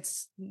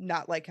 It's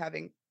not like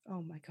having,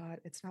 oh my god,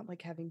 it's not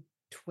like having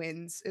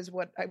twins is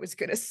what I was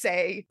gonna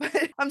say.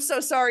 But I'm so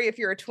sorry if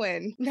you're a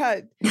twin.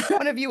 No,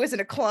 one of you isn't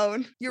a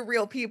clone. You're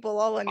real people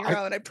all on your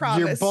own. I promise.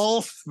 You're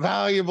both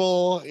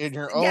valuable in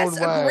your Yes,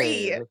 own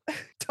way. agree.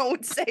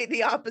 Don't say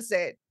the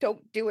opposite. Don't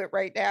do it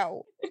right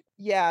now.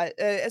 Yeah,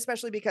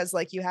 especially because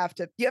like you have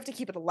to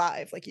keep it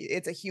alive. Like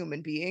it's a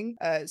human being,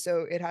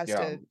 so it has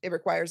Yeah. it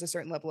requires a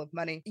certain level of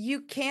money.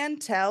 You can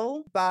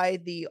tell by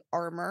the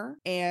armor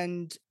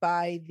and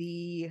by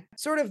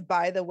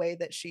the way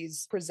that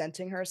she's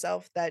presenting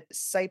herself that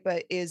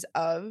Saipa is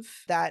of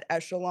that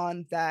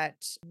echelon that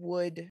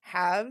would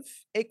have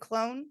a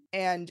clone.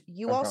 And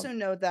you Okay. also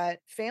know that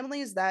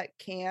families that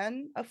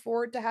can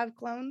afford to have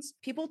clones,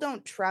 people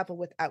don't travel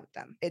without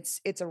them. It's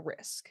a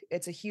risk.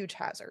 It's a huge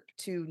hazard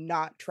to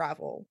not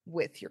travel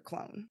with your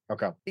clone,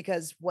 Okay.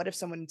 because what if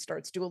someone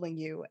starts dueling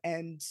you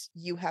and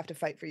you have to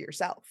fight for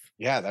yourself?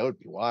 Yeah, that would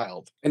be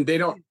wild. And they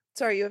don't.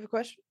 Sorry, you have a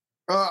question?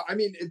 I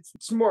mean,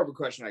 it's more of a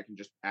question I can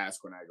just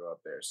ask when I go up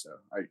there. So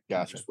I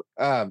Gotcha. just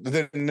But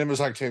then Nimbus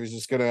Octavius is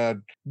just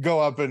gonna go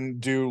up and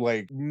do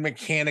like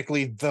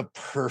mechanically the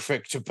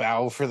perfect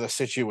bow for the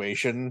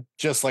situation.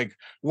 Just like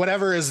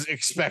whatever is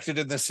expected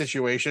in this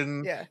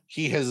situation, Yeah.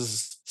 he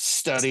has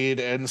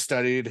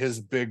studied his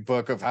big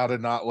book of how to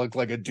not look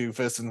like a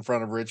doofus in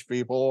front of rich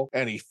people,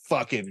 and he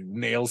fucking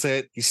nails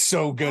it. He's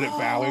so good at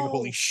bowing.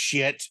 Holy Oh.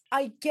 shit.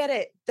 I get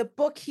it. The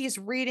book he's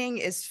reading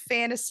is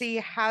Fantasy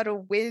How to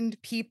Win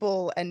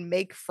People and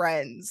Make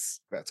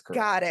Friends. That's correct.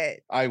 Got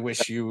it. I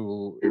wish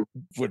you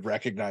would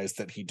recognize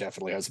that he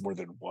definitely has more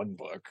than one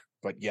book.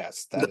 But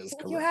yes, that is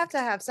correct. You have to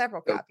have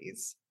several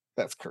copies.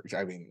 That's correct.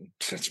 I mean,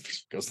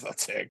 goes without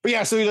saying. But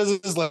yeah, so he does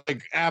this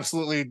like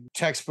absolutely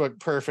textbook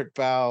perfect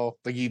bow.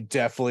 Like he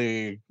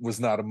definitely was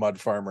not a mud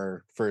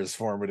farmer for his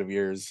formative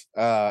years.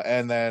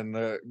 And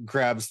then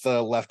grabs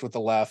the left with the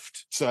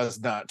left so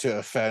as not to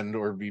offend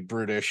or be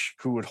brutish.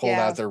 Who would hold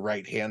Yeah. out their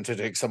right hand to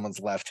take someone's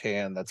left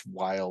hand? That's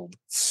wild.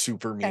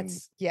 Super mean.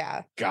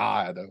 Yeah.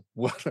 God,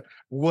 what a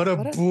What a-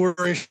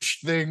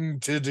 boorish thing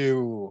to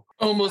do.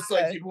 almost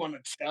like you'd want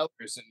to tell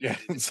person. Yeah,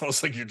 it's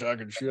almost like you're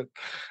talking shit.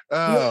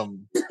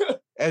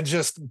 And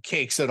just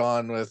cakes it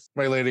on with,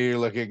 my lady, you're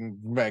looking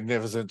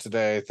magnificent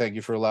today. Thank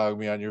you for allowing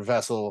me on your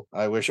vessel.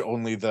 I wish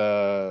only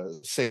the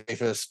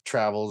safest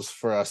travels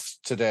for us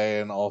today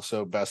and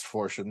also best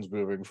fortunes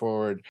moving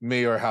forward.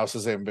 May your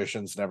house's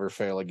ambitions never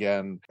fail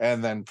again.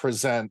 And then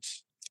present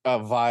a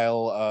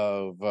vial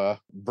of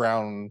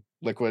brown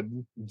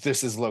liquid.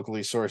 This is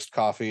locally sourced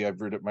coffee. I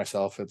brewed it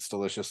myself. It's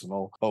delicious and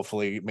will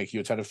hopefully make you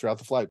attentive throughout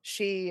the flight.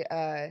 She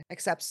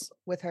accepts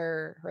with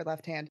her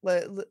left hand,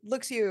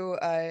 looks you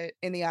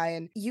in the eye,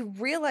 and you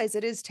realize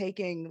it is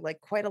taking like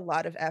quite a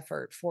lot of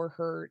effort for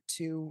her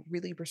to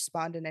really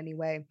respond in any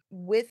way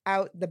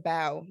without the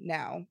bow.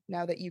 Now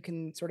that you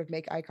can sort of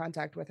make eye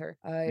contact with her,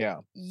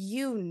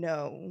 you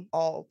know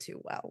all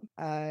too well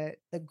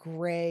the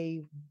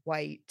gray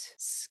white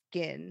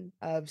skin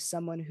of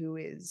someone who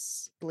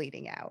is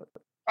bleeding out.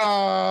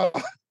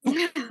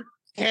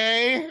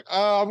 Okay,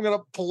 I'm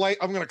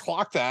gonna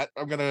clock that.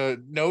 I'm gonna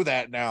know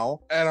that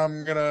now, and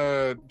I'm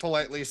gonna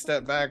politely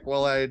step back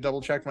while I double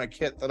check my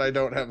kit that I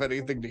don't have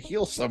anything to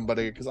heal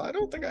somebody, because I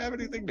don't think I have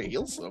anything to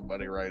heal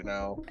somebody right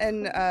now.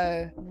 And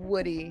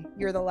Woody,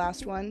 you're the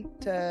last one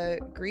to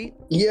greet.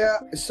 Yeah.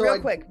 So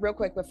real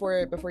quick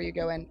before you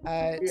go in,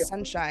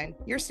 Sunshine,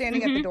 you're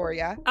standing at the door,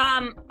 yeah?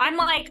 I'm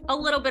like a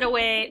little bit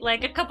away,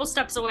 like a couple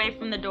steps away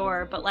from the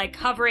door, but like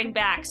hovering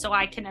back so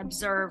I can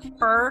observe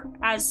her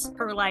as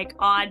her like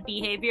odd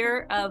behavior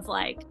of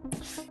like,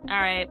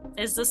 all right,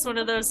 is this one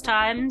of those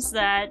times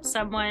that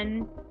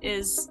someone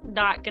is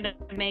not gonna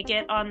make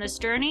it on this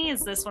journey?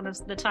 Is this one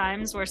of the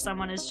times where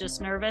someone is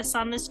just nervous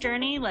on this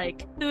journey?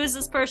 Like, who is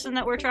this person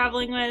that we're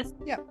traveling with?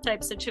 Yeah.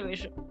 Type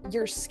situation.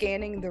 You're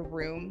scanning the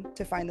room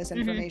to find this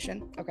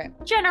information. Okay.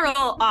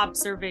 General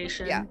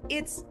observation. Yeah.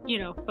 It's,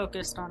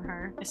 focused on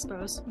her, I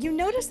suppose. You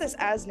notice this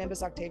as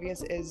Nimbus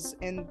Octavius is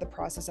in the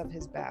process of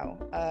his bow.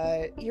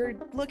 You're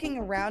looking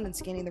around and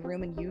scanning the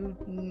room, and you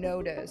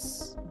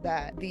notice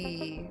that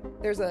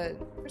there's a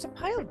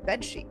pile of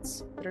bed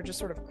sheets that are just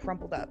sort of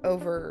crumpled up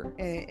over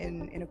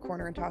in a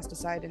corner and tossed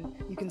aside, and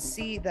you can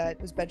see that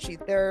those bed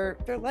sheets, they're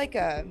like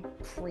a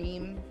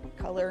cream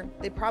color.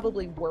 They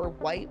probably were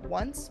white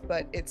once,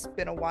 but it's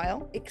been a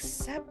while,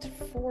 except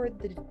for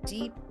the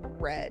deep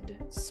red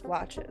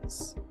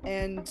splotches.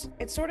 And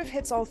it sort of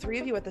hits all three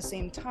of you at the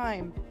same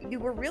time. You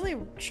were really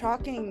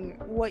chalking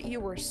what you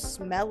were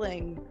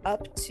smelling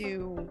up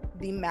to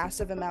the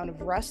massive amount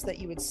of rust that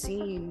you had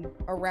seen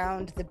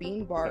around the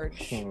bean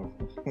barge.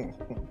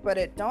 But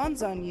it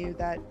dawns on you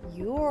that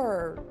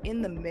you're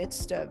in the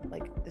midst of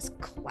like this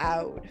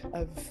cloud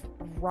of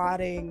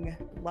rotting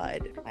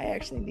blood. I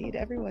actually need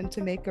everyone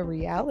to make a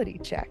reality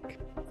check.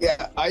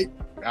 Yeah,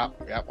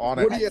 on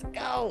it. Woody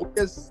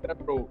has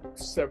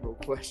several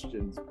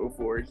questions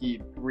before he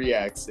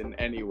reacts in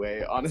any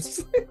way,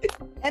 honestly.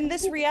 And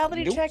this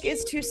reality check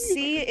is to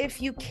see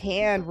if you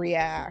can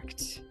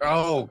react.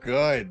 Oh,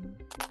 good.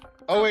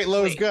 Oh, wait,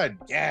 low is good.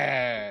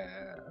 Yeah.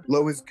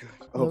 Low is good.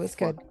 Low is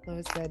good. Low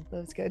is good. Low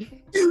is good.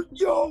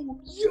 Yo,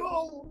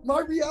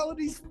 my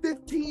reality's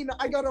 15.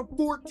 I got a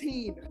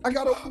 14. I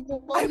got a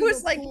 1. I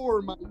was like,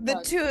 4,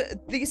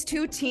 these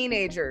two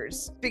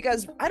teenagers,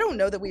 because I don't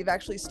know that we've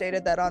actually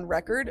stated that on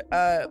record.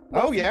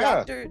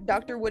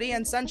 Dr. Woody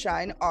and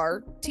Sunshine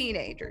are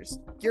teenagers.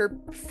 You're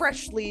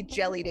freshly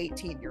jellied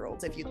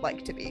 18-year-olds if you'd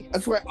like to be.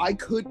 That's why I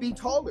could be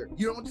taller.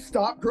 You don't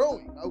stop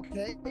growing,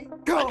 okay?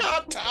 Go. I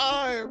got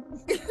time.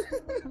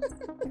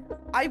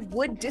 I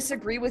would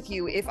disagree with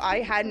you if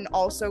I hadn't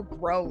also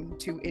grown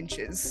 2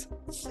 inches.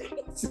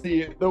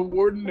 See, the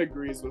warden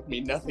agrees with me.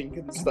 Nothing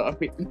can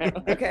stop me now.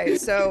 Okay,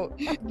 so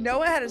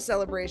Noah had a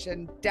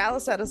celebration,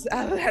 Dallas had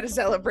a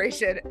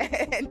celebration,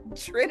 and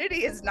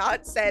Trinity has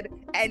not said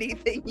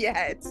anything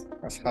yet.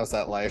 How's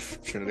that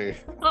life, Trinity?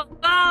 Well,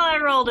 I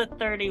rolled a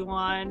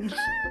 31.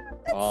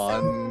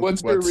 On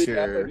What's your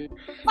reality?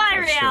 My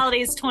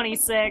reality is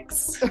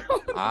 26.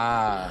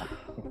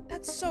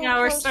 That's so Yeah,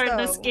 we're close, starting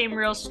though. this game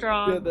real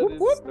strong. Yeah, that is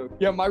so,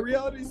 yeah, my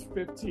reality's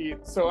 15,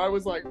 so I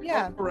was like,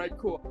 Yeah. all right,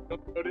 cool. I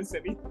don't notice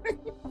anything.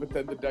 But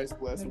then the dice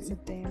blessed That's me.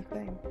 a damn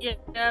thing.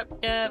 Yep,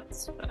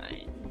 it's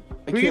fine.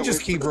 We can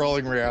just keep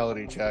rolling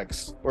reality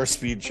checks or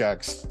speed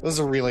checks.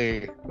 Those are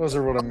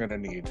what I'm gonna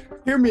need.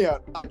 Hear me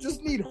out. I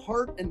just need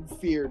heart and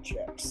fear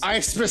checks. I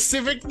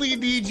specifically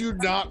need you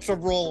not to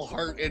roll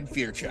heart and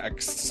fear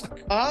checks.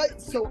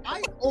 So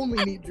I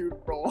only need you to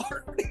roll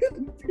heart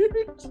and fear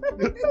checks.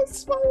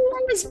 That's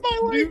my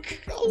like.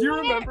 Do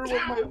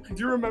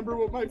you remember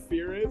what my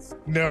fear is?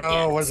 No,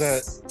 Yes. was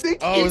it? 60.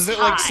 Oh, is it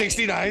like high.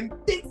 69?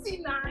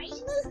 69?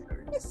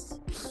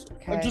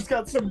 Okay. I've just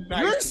got some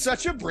You're nice,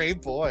 such a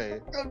brave boy.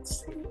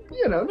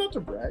 Not to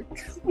brag.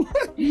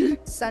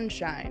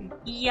 Sunshine.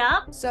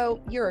 Yep,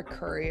 So you're a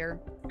courier.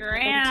 sure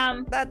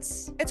am.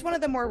 It's one of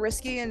the more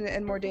risky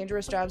and more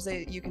dangerous jobs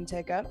that you can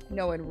take up.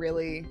 No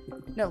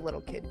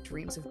little kid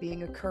dreams of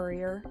being a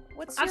courier.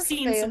 I've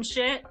seen some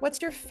shit.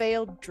 What's your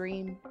failed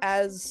dream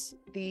as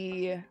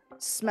the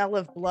smell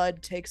of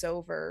blood takes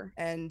over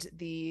and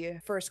the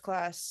first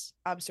class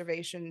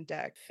observation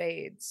deck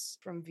fades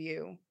from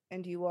view?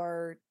 And you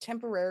are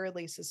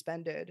temporarily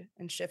suspended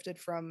and shifted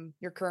from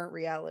your current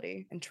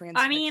reality and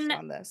transfixed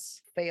on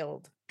this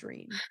failed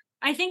dream.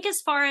 I think as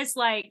far as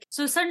like,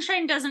 so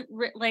Sunshine doesn't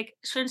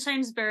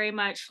Sunshine's very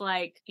much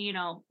like,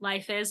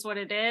 life is what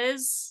it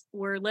is.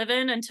 We're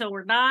living until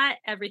we're not.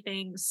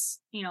 Everything's,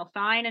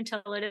 fine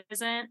until it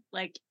isn't.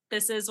 Like,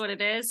 this is what it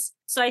is.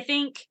 So I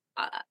think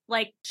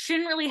like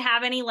shouldn't really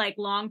have any like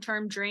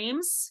long-term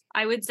dreams.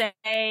 I would say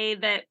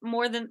that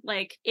more than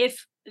like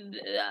if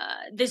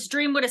this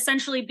dream would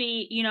essentially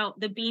be, you know,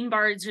 the bean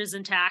barge is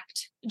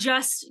intact,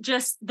 just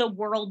the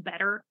world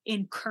better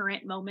in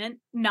current moment,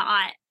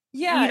 not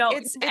Yeah, you know,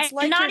 it's and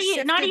like not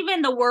you're not shifted-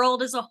 even the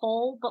world as a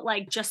whole, but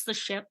like just the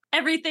ship.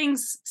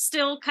 Everything's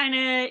still kind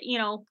of, you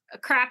know,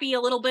 crappy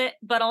a little bit,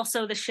 but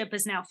also the ship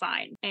is now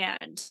fine,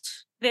 and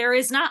there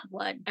is not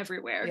blood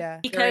everywhere. Yeah, there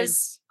because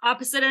is-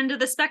 opposite end of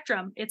the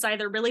spectrum, it's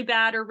either really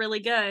bad or really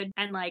good,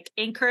 and like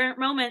in current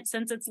moment,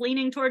 since it's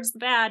leaning towards the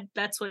bad,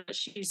 that's what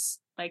she's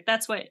like.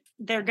 That's what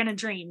they're gonna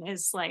dream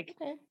is like.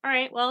 Okay. All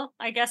right, well,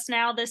 I guess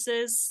now this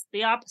is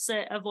the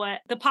opposite of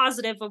what the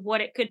positive of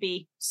what it could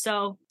be.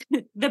 So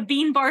the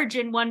bean barge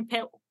in one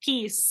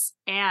piece,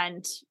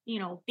 and you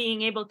know,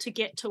 being able to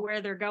get to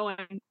where they're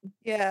going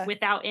Yeah.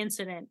 without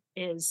incident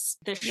is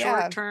the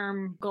Yeah.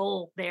 short-term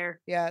goal there.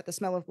 Yeah, the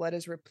smell of blood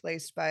is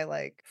replaced by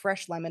like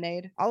fresh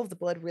lemonade. All of the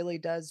blood really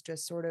does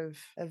just sort of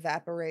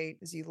evaporate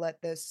as you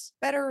let this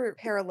better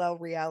parallel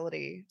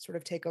reality sort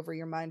of take over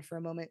your mind for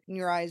a moment. And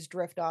your eyes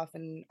drift off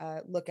and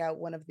look out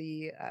one of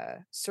the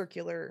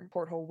circular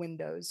porthole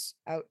windows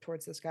out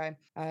towards the sky.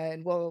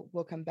 And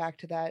we'll come back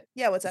to that.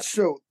 Yeah, what's up?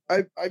 So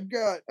I've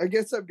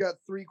got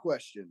 3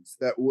 questions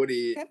that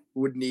Woody Okay.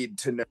 would need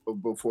to know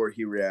before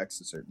he reacts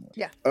a certain way.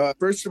 Yeah.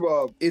 First of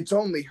all, it's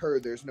only her.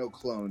 There's no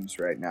clones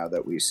right now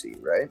that we see,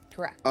 right?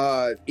 Correct.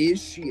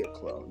 Is she a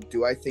clone?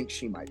 Do I think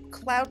she might?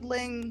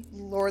 Cloudling,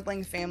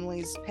 Lordling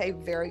families pay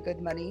very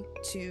good money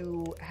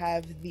to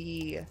have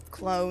the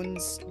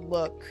clones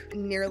look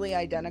nearly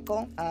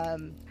identical.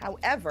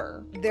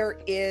 However, there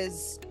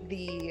is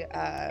the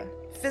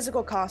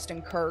physical cost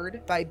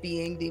incurred by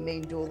being the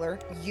main dueler.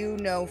 You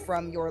know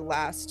from your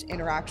last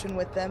interaction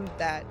with them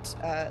that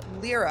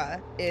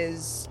Lyra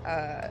is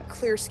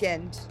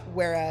clear-skinned,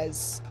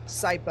 whereas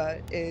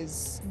Saipa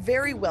is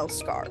very well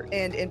scarred,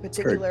 and in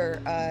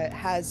particular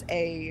has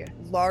a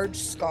large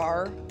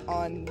scar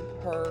on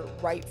her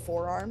right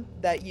forearm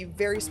that you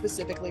very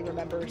specifically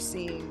remember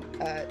seeing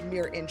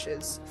mere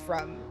inches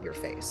from your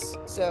face.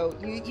 So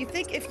you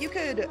think if you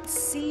could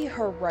see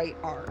her right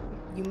arm,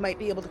 you might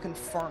be able to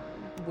confirm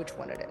which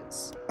one it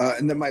is.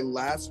 And then my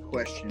last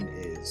question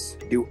is,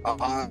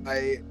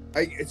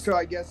 so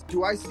I guess,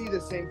 do I see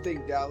the same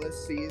thing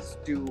Dallas sees?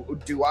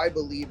 Do I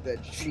believe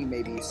that she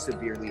may be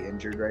severely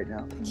injured right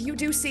now? You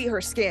do see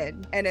her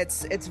skin, and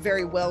it's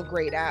very well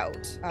grayed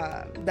out.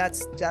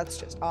 That's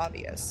just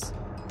obvious.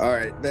 All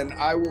right, then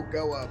I will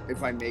go up.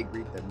 If I may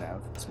greet them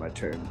now, if it's my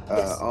turn.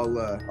 Yes.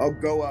 I'll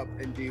go up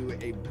and do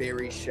a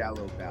very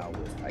shallow bow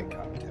with eye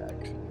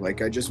contact.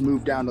 Like I just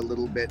move down a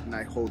little bit and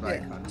I hold eye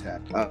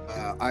contact.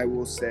 I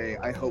will say,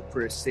 I hope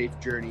for a safe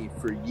journey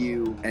for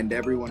you and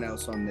everyone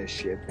else on this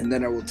ship. And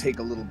then I will take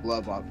a little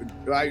glove off.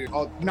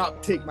 I'll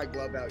not take my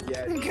glove out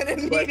yet. I'm gonna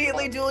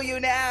immediately duel you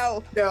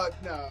now. No.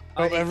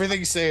 Oh,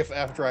 everything's safe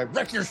after I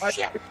wreck your I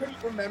ship.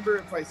 couldn't remember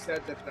if I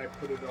said that I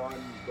put it on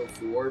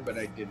before, but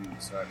I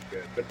didn't, so I'm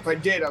good. But if I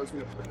did, I was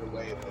going to put it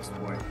away at this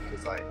point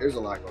because there's a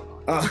lot going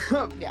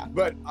on. Yeah.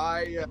 But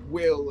I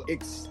will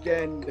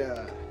extend.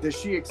 Does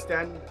she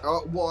extend?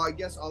 Well, I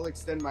guess I'll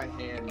extend my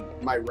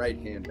right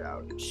hand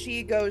out.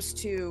 She goes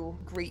to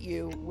greet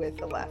you with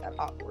the left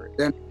awkward,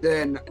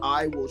 Then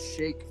I will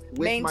shake with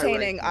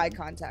maintaining my eye right hand,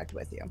 contact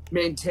with you.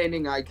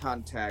 maintaining eye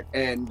contact,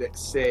 and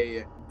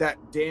say that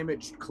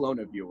damaged clone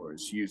of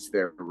yours used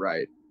their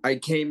right. I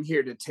came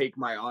here to take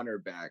my honor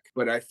back,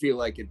 but I feel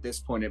like at this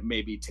point it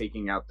may be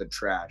taking out the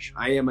trash.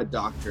 I am a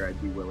doctor. I'd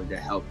be willing to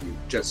help you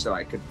just so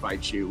I could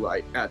fight you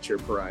like at your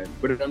prime.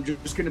 But I'm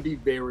just going to be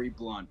very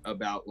blunt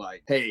about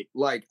like, hey,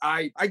 like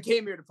I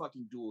came here to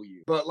fucking duel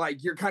you, but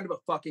like you're kind of a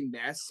fucking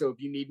mess. So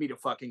if you need me to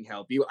fucking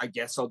help you, I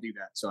guess I'll do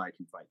that so I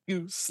can fight.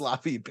 You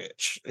sloppy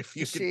bitch. If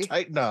you She- can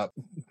tighten up.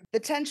 The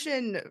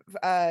tension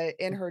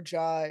in her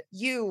jaw,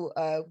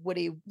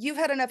 Woody, you've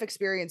had enough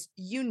experience.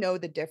 You know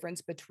the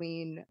difference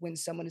between when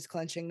someone is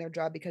clenching their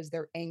jaw because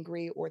they're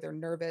angry or they're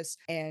nervous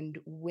and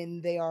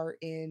when they are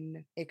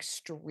in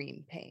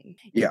extreme pain.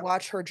 You Yeah.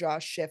 watch her jaw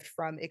shift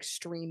from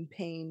extreme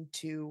pain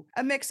to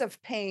a mix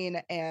of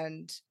pain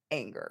and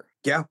anger.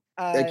 Yeah.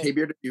 I Uh, came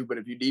here to do, but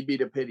if you need me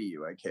to pity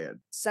you, I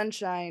can.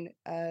 Sunshine,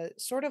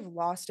 sort of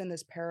lost in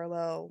this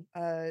parallel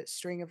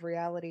string of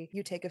reality,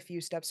 you take a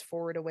few steps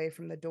forward away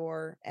from the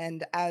door,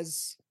 and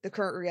as the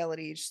current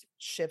reality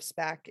shifts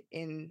back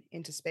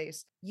into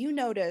space, you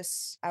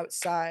notice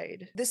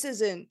outside this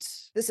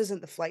isn't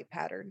the flight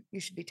pattern you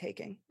should be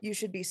taking. You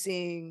should be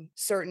seeing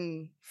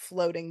certain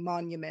floating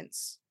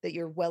monuments that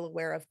you're well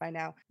aware of by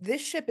now.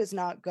 This ship is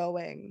not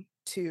going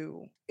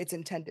to its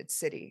intended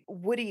city.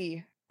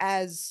 Woody,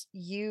 as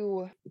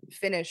you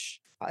finish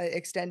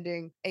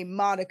extending a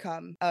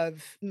modicum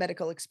of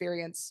medical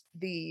experience,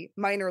 the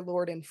minor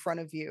lord in front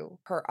of you,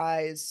 her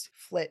eyes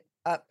flit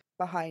up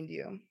behind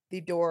you.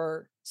 The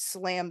door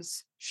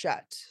slams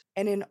shut,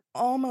 and in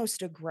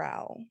almost a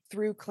growl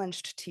through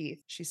clenched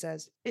teeth, she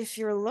says, "If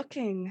you're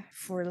looking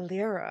for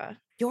Lyra,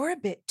 you're a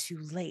bit too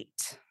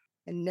late."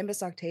 And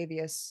Nimbus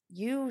Octavius,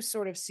 you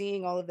sort of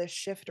seeing all of this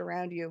shift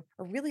around you,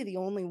 are really the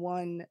only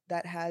one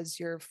that has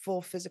your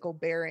full physical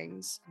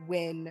bearings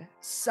when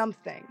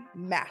something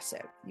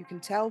massive, you can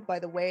tell by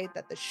the way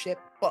that the ship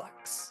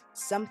books,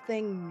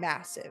 something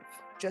massive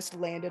just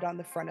landed on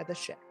the front of the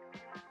ship.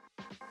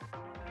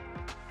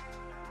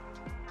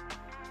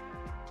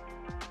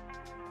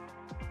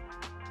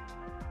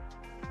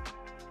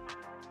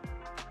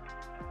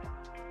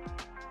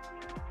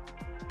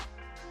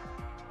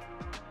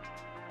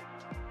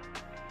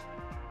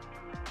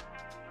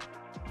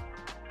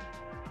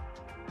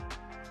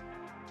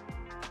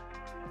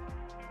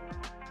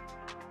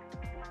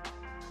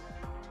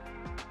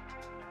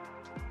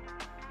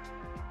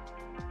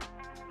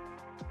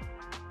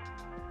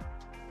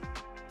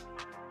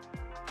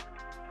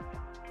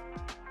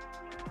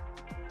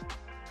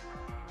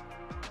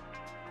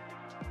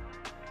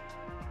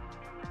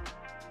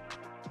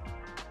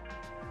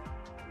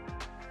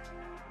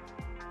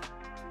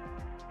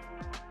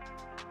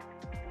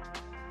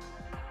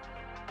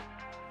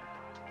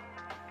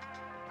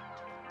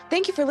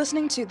 Thank you for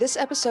listening to this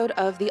episode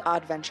of The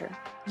Odd Venture.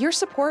 Your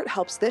support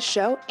helps this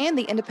show and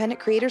the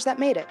independent creators that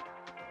made it.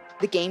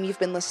 The game you've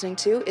been listening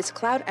to is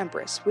Cloud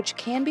Empress, which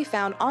can be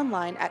found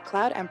online at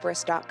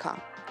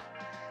cloudempress.com.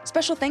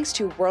 Special thanks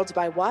to Worlds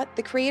by Watt,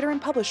 the creator and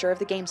publisher of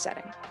the game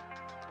setting.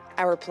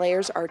 Our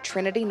players are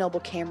Trinity Noble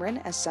Cameron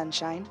as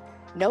Sunshine,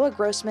 Noah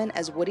Grossman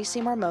as Woody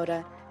Seymour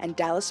Moda, and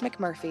Dallas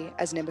McMurphy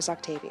as Nimbus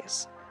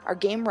Octavius. Our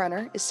game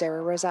runner is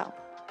Sarah Roselle.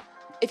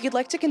 If you'd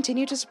like to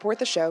continue to support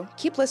the show,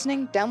 keep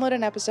listening, download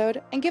an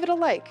episode, and give it a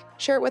like.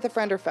 Share it with a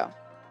friend or foe.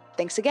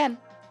 Thanks again.